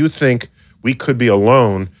you, do you think we could be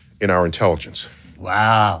alone in our intelligence?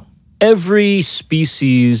 Wow. Every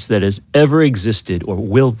species that has ever existed or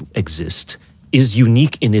will exist is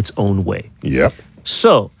unique in its own way. Yep.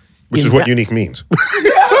 So, Which in is what that- unique means.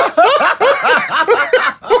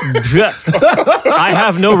 I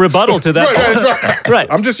have no rebuttal to that. Right.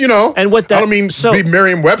 I'm just, And what that- I don't mean so- be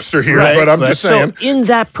Merriam-Webster here, Right, but I'm right. just saying. So, in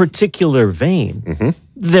that particular vein,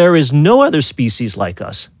 there is no other species like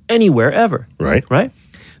us anywhere ever. Right. Right?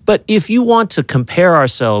 But if you want to compare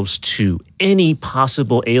ourselves to any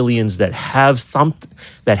possible aliens that have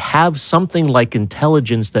something like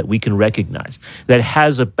intelligence that we can recognize, that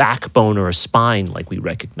has a backbone or a spine like we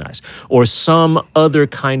recognize, or some other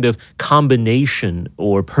kind of combination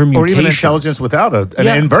or permutation, Or even intelligence without an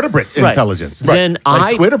Yeah. invertebrate Right. intelligence. Then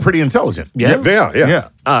like squid are pretty intelligent. Yeah. Yeah.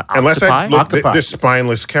 Unless octopi? they're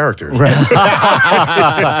spineless characters.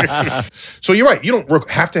 So you're right. You don't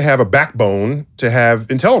have to have a backbone to have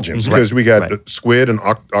intelligence because we got Right. squid and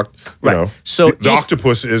So the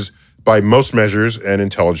octopus is by most measures an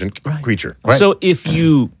intelligent creature. So if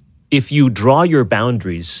you draw your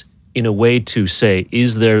boundaries in a way to say,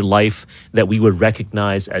 is there life that we would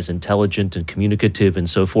recognize as intelligent and communicative and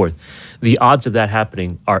so forth, the odds of that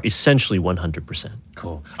happening are essentially 100%.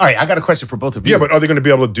 Cool. All right, I got a question for both of you. Yeah, but are they going to be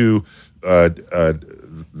able to do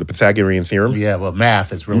the Pythagorean theorem? Yeah, well,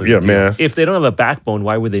 math is really Yeah, the deal. math. If they don't have a backbone,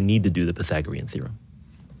 why would they need to do the Pythagorean theorem?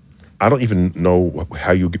 I don't even know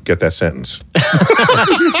how you get that sentence.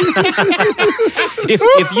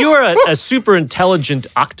 If you're a super intelligent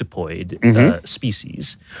octopoid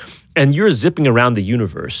species and you're zipping around the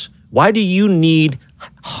universe, why do you need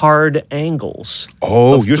hard angles?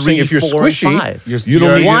 Oh, of you're saying 3, if you're 4, and squishy, 5? you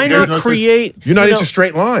don't need. Why there's not no- create? You're not you into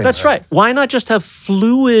straight lines. That's right. Why not just have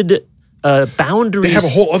fluid boundaries? They have a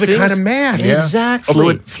whole other things? kind of math. Yeah.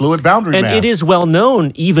 Exactly. Fluid boundary And math. it is well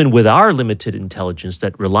known, even with our limited intelligence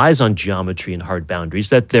that relies on geometry and hard boundaries,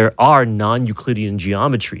 that there are non-Euclidean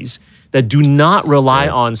geometries that do not rely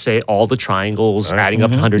on, say, all the triangles adding up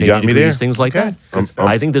to 180 You got me degrees, there. things like Okay. that.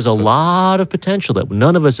 I think there's a lot of potential that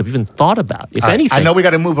none of us have even thought about, if anything. I know we got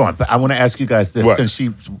to move on, but I want to ask you guys this What? since she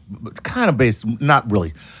kind of based, not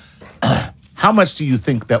really. How much do you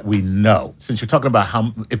think that we know? Since you're talking about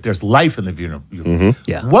if there's life in the universe,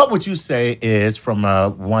 Yeah. what would you say is from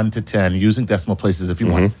 1 to 10, using decimal places if you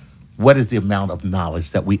want, what is the amount of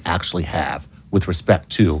knowledge that we actually have with respect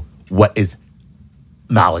to what is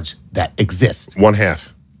knowledge that exists? 1/2.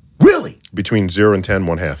 Really? Between 0 and 10,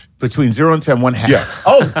 1/2. Between 0 and 10, 1/2. Yeah.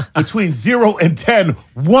 Oh, between 0 and 10,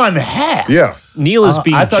 1/2. Yeah. Neil is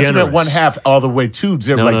being I thought generous. you meant 1/2 all the way to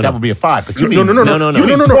 0, No, like no, that no. would be a 5. But you No, mean, no. You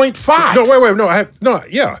mean 0.5. No, wait. No,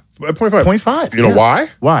 yeah. 0.5. 0.5. You know why?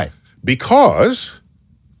 Why? Because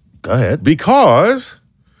Go ahead.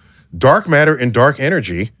 dark matter and dark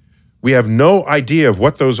energy, we have no idea of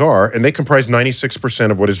what those are, and they comprise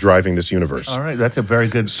 96% of what is driving this universe. All right, that's a very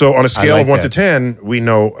good. So on a scale like of 1 that. to 10, we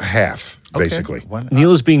know half, Okay. basically.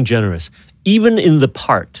 Neil is being generous. Even in the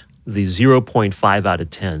part, the 0.5 out of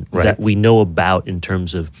 10 that we know about in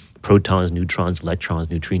terms of protons, neutrons, electrons,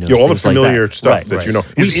 neutrinos, Yeah, all the things like familiar that. stuff Right, that right. you know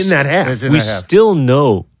We is in that half. It's in we that half. still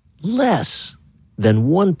know less than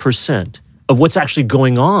 1% of what's actually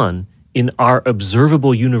going on in our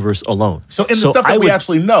observable universe alone. So in the stuff that we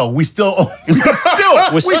actually know, we still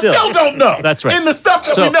don't know. That's right. In the stuff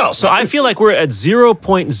that we know. So I feel like we're at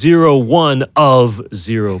 0.01 of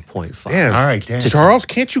 0.5. Damn. All right, damn. Charles,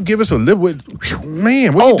 can't you give us a little bit?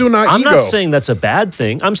 Man, what are you doing our I'm ego? not saying that's a bad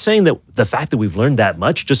thing. I'm saying that the fact that we've learned that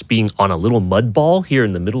much, just being on a little mud ball here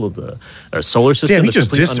in the middle of the solar system, Damn, he is just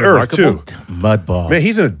completely dissed Earth, unremarkable. too. Mud ball. Man,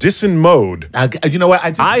 he's in a dissing mode. You know what?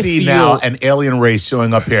 I just see now an alien race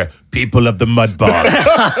showing up here. People of the mud ball.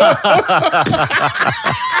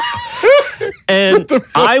 And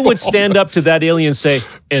I would stand up to that alien and say,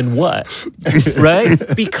 and what? Right?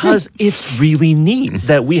 Because it's really neat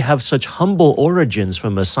that we have such humble origins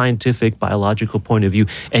from a scientific, biological point of view,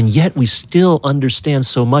 and yet we still understand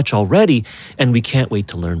so much already, and we can't wait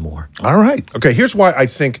to learn more. All right. Okay, here's why I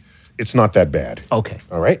think it's not that bad. Okay.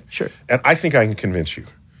 All right? Sure. And I think I can convince you.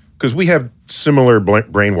 Because we have similar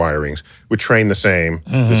brain wirings. We train the same,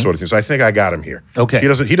 this sort of thing. So I think I got him here. Okay.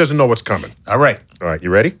 He doesn't know what's coming. All right. All right,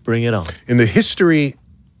 you ready? Bring it on. In the history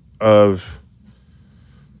of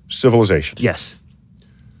civilization, Yes.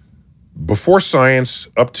 before science,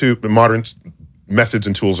 up to the modern methods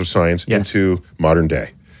and tools of science, Yes. into modern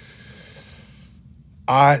day,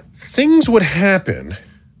 things would happen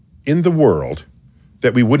in the world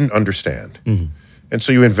that we wouldn't understand. And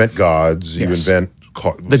so you invent gods, you invent...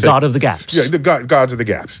 The god of the gaps. Yeah, the gods of the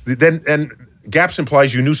gaps. And gaps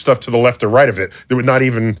implies you knew stuff to the left or right of it. There were not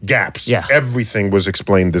even gaps. Yeah. Everything was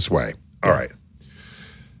explained this way. All right.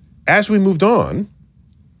 As we moved on,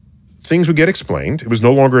 things would get explained. It was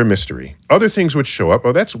no longer a mystery. Other things would show up.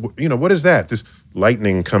 Oh, that's, what is that? This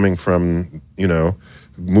lightning coming from,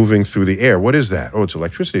 moving through the air. What is that? Oh, it's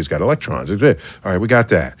electricity. It's got electrons. All right, we got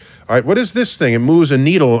that. All right, what is this thing? It moves a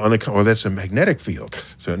needle on a... Oh, that's a magnetic field.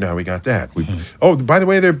 So now we got that. Oh, by the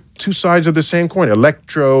way, they're two sides of the same coin.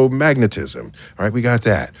 Electromagnetism. All right, we got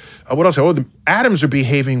that. What else? Oh, the atoms are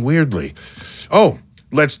behaving weirdly. Oh,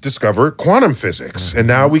 let's discover quantum physics. And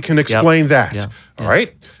now we can explain that. Yeah. All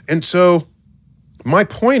right? And so my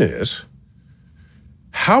point is,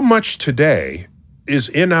 how much today is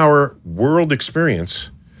in our world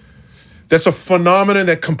experience that's a phenomenon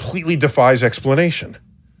that completely defies explanation?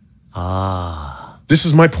 This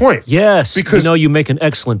is my point. Yes. Because you make an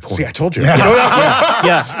excellent point. See, I told you. Right?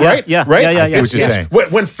 Right? Yeah. I see what you're saying.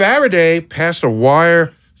 When Faraday passed a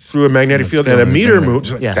wire through a magnetic field and a meter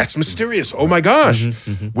moved, it's like, that's mysterious. Oh my gosh.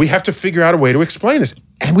 We have to figure out a way to explain this.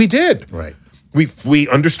 And we did. Right. We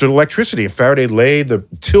understood electricity, and Faraday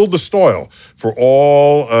tilled the soil for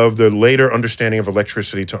all of the later understanding of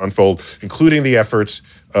electricity to unfold, including the efforts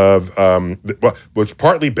of was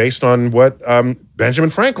partly based on what Benjamin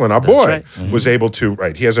Franklin, our boy, was able to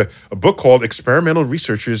write. He has a book called Experimental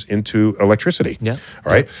Researches into Electricity. Yeah.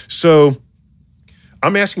 All right. So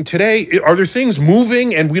I'm asking today, are there things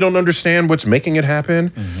moving and we don't understand what's making it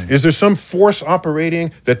happen? Is there some force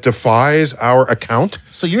operating that defies our account?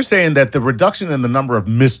 So you're saying that the reduction in the number of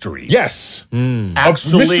mysteries. Yes.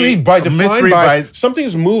 Actually, mystery defined by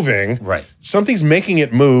something's moving, Right. Something's making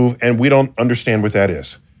it move, and we don't understand what that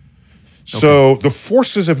is. So the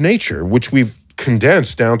forces of nature, which we've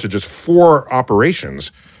condensed down to just 4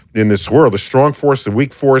 operations in this world, the strong force, the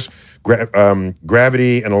weak force,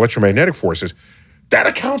 gravity, and electromagnetic forces, that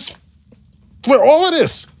accounts for all of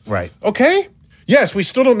this. Right. Okay? Yes, we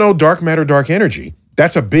still don't know dark matter, dark energy.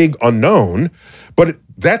 That's a big unknown, but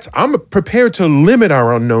I'm prepared to limit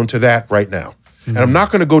our unknown to that right now. And I'm not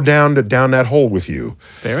going to go down that hole with you.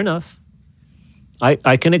 Fair enough.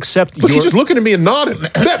 I can accept Look, he's just looking at me and nodding.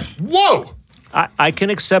 Whoa! I can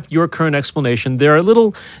accept your current explanation. There are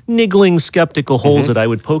little niggling skeptical holes that I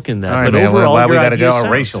would poke in that. All right, but man, overall, why we your got to idea get all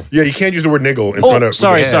sounds- racial? Yeah, you can't use the word niggle in front of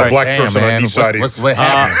sorry. a black person on each side. What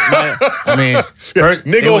happened? I mean,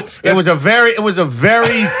 niggle. It was a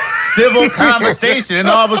very civil conversation, and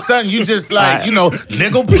all of a sudden you just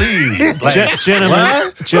niggle, please. Like,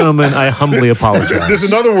 Gentlemen, I humbly apologize. There's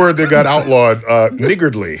another word that got outlawed,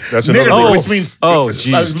 niggardly. That's another Niggardly, word. which means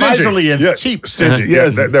geez. miserly and Yeah, cheap. Stingy.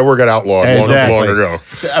 Yes. Yeah, that word got outlawed long ago.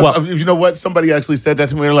 Well, you know what? Somebody actually said that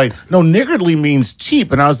to me. They were like, no, niggardly means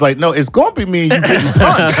cheap. And I was like, no, it's going to mean you getting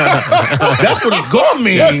punched. That's what it's going to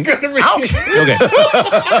mean. That's going to mean.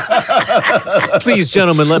 Okay. Please,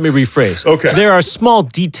 gentlemen, let me rephrase. Okay. There are small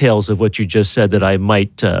details of what you just said that I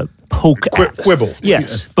might poke at. Quibble.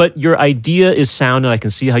 Yes, but your idea is sound, and I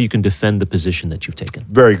can see how you can defend the position that you've taken.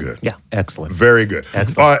 Very good. Yeah. Excellent. Very good.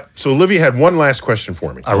 Excellent. So Olivia had one last question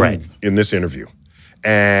for me. All right. In this interview.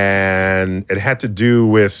 And it had to do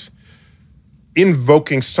with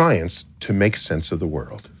invoking science to make sense of the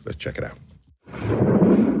world. Let's check it out.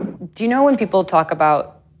 Do you know when people talk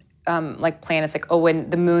about like planets, like, oh, when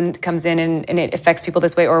the moon comes in and it affects people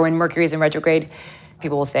this way, or when Mercury's in retrograde,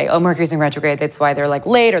 people will say, oh, Mercury's in retrograde, that's why they're like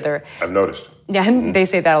late, or they're... I've noticed. Yeah, they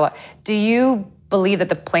say that a lot. Do you believe that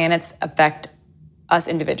the planets affect us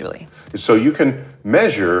individually? So you can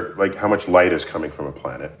measure like how much light is coming from a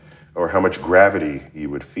planet or how much gravity you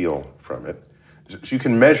would feel from it. So you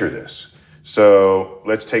can measure this. So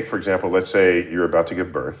let's take, for example, let's say you're about to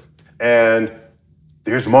give birth and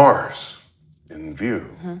there's Mars in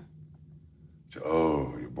view. So,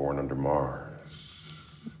 oh, you're born under Mars.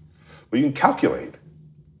 Well, you can calculate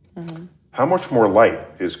how much more light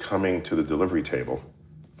is coming to the delivery table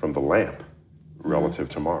from the lamp relative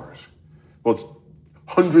to Mars. Well, it's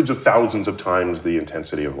hundreds of thousands of times the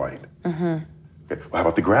intensity of light. Okay. Well, how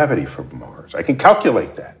about the gravity from Mars? I can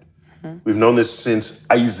calculate that. We've known this since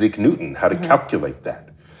Isaac Newton, how to calculate that.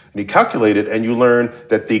 And you calculate it and you learn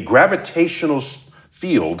that the gravitational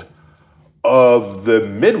field of the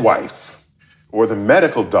midwife or the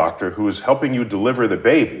medical doctor who is helping you deliver the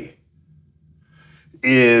baby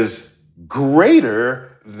is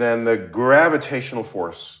greater than the gravitational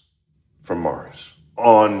force from Mars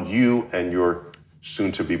on you and your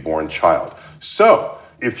soon-to-be-born child. So,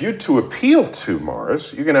 if you're to appeal to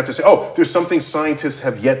Mars, you're going to have to say, oh, there's something scientists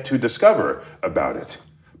have yet to discover about it.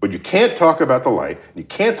 But you can't talk about the light, you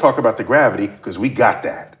can't talk about the gravity, because we got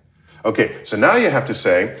that. Okay, so now you have to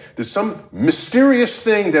say, there's some mysterious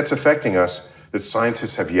thing that's affecting us that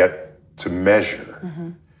scientists have yet to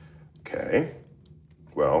measure. Okay,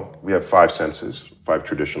 well, we have 5 senses, 5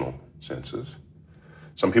 traditional senses.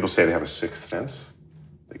 Some people say they have a 6th sense.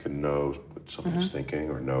 They can know what someone's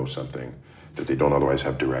thinking or know something that they don't otherwise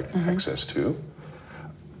have direct access to.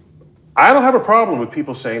 I don't have a problem with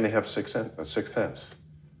people saying they have a 6th sense.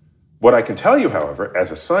 What I can tell you, however,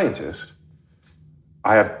 as a scientist,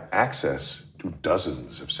 I have access to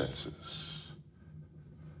dozens of senses.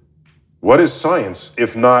 What is science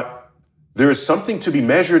if not there is something to be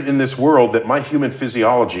measured in this world that my human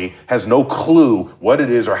physiology has no clue what it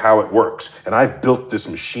is or how it works, and I've built this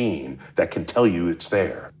machine that can tell you it's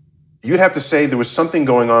there. You'd have to say there was something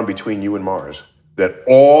going on between you and Mars that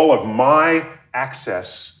all of my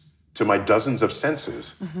access to my dozens of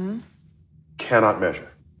senses cannot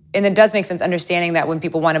measure. And it does make sense understanding that when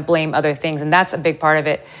people want to blame other things, and that's a big part of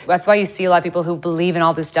it. That's why you see a lot of people who believe in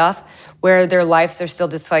all this stuff, where their lives are still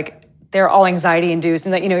just like, they're all anxiety induced.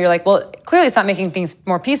 And that, you're like, well, clearly it's not making things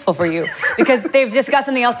more peaceful for you because they've just got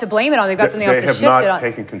something else to blame it on. They've got something else to shift it on. They have not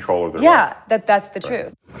taken control of their life. Yeah, that's the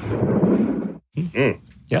truth.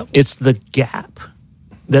 Yeah, it's the gap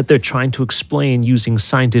that they're trying to explain using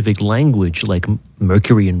scientific language like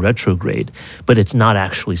Mercury in retrograde, but it's not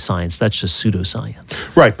actually science. That's just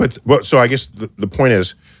pseudoscience. Right, but so I guess the point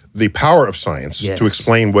is the power of science to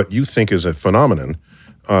explain what you think is a phenomenon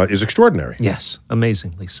is extraordinary. Yes,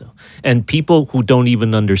 amazingly so. And people who don't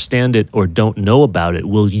even understand it or don't know about it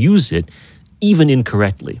will use it even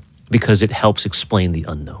incorrectly because it helps explain the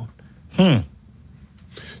unknown.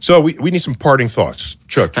 So we need some parting thoughts.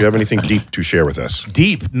 Chuck, do you have anything deep to share with us?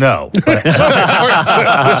 Deep? No. Let's do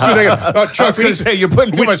that again. Chuck, I was going to say, you're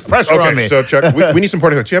putting too much pressure on me. So Chuck, we need some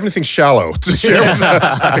parting thoughts. Do you have anything shallow to share with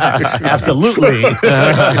us? Absolutely.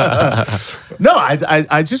 No,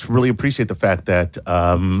 I just really appreciate the fact that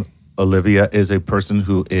Olivia is a person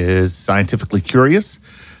who is scientifically curious.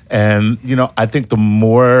 And, I think the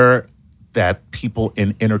more that people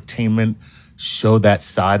in entertainment show that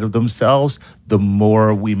side of themselves, the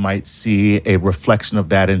more we might see a reflection of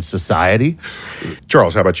that in society.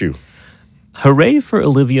 Charles, how about you? Hooray for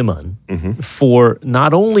Olivia Munn for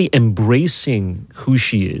not only embracing who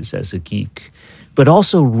she is as a geek, but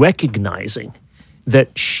also recognizing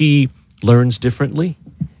that she learns differently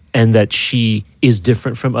and that she is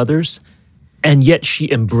different from others. And yet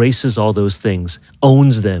she embraces all those things,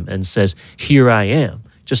 owns them, and says, here I am.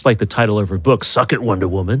 Just like the title of her book, Suck It, Wonder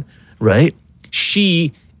Woman, right?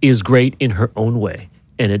 She is great in her own way,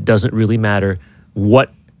 and it doesn't really matter what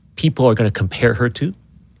people are going to compare her to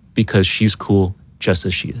because she's cool just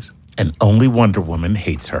as she is. And only Wonder Woman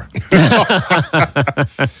hates her. Yeah,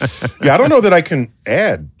 I don't know that I can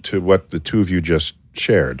add to what the two of you just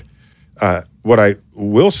shared. What I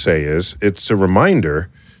will say is it's a reminder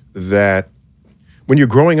that when you're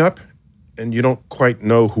growing up and you don't quite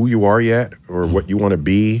know who you are yet or what you want to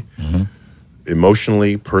be,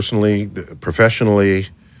 emotionally, personally, professionally,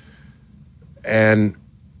 and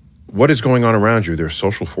what is going on around you, there are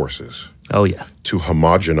social forces. Oh, yeah. To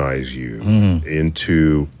homogenize you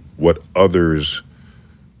into what others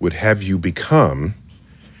would have you become.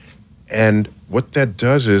 And what that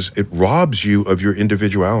does is it robs you of your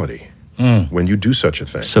individuality when you do such a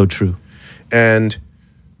thing. So true. And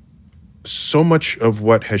so much of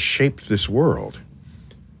what has shaped this world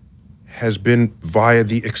has been via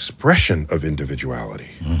the expression of individuality.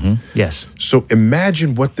 Yes. So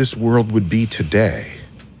imagine what this world would be today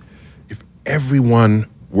if everyone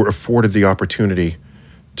were afforded the opportunity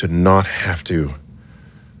to not have to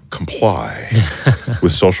comply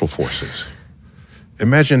with social forces.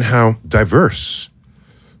 Imagine how diverse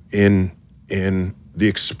in the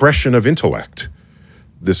expression of intellect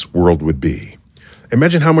this world would be.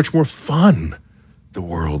 Imagine how much more fun the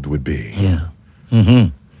world would be. Yeah.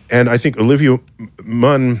 And I think Olivia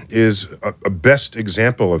Munn is a best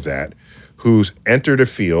example of that, who's entered a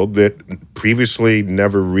field that previously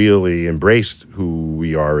never really embraced who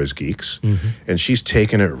we are as geeks, and she's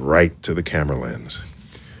taken it right to the camera lens.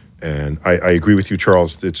 And I agree with you,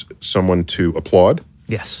 Charles. It's someone to applaud.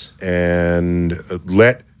 Yes. And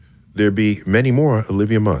let there be many more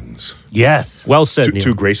Olivia Munns. Yes. Well said, Neil.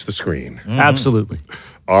 To grace the screen. Absolutely.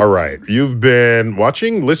 All right. You've been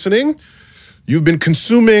watching, listening. You've been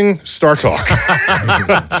consuming Star Talk.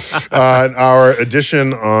 Our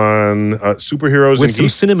edition on superheroes With and some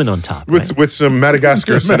geeks. cinnamon on top. Right? With some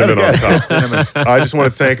Madagascar cinnamon on top. I just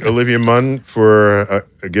want to thank Olivia Munn for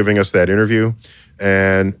giving us that interview.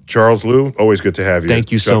 And Charles Liu, always good to have you.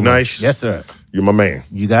 Thank you so much. Nice. Yes, sir. You're my man.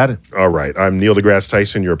 You got it. All right. I'm Neil deGrasse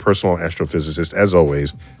Tyson, your personal astrophysicist, as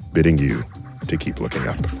always, bidding you to keep looking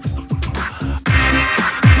up.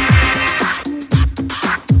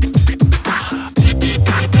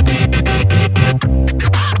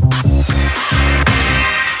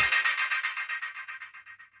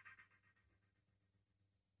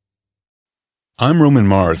 I'm Roman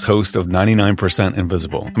Mars, host of 99%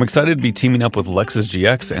 Invisible. I'm excited to be teaming up with Lexus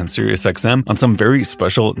GX and SiriusXM on some very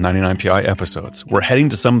special 99PI episodes. We're heading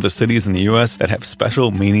to some of the cities in the US that have special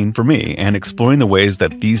meaning for me and exploring the ways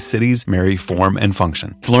that these cities marry form and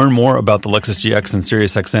function. To learn more about the Lexus GX and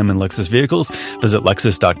SiriusXM and Lexus vehicles, visit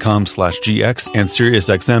lexus.com/GX and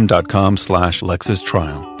SiriusXM.com/Lexus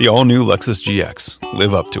Trial. The all-new Lexus GX.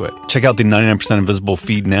 Live up to it. Check out the 99% Invisible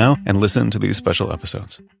feed now and listen to these special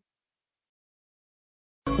episodes.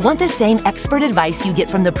 Want the same expert advice you get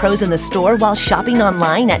from the pros in the store while shopping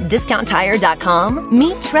online at DiscountTire.com?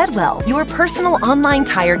 Meet Treadwell, your personal online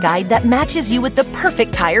tire guide that matches you with the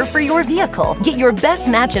perfect tire for your vehicle. Get your best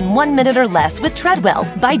match in 1 minute or less with Treadwell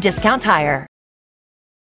by Discount Tire.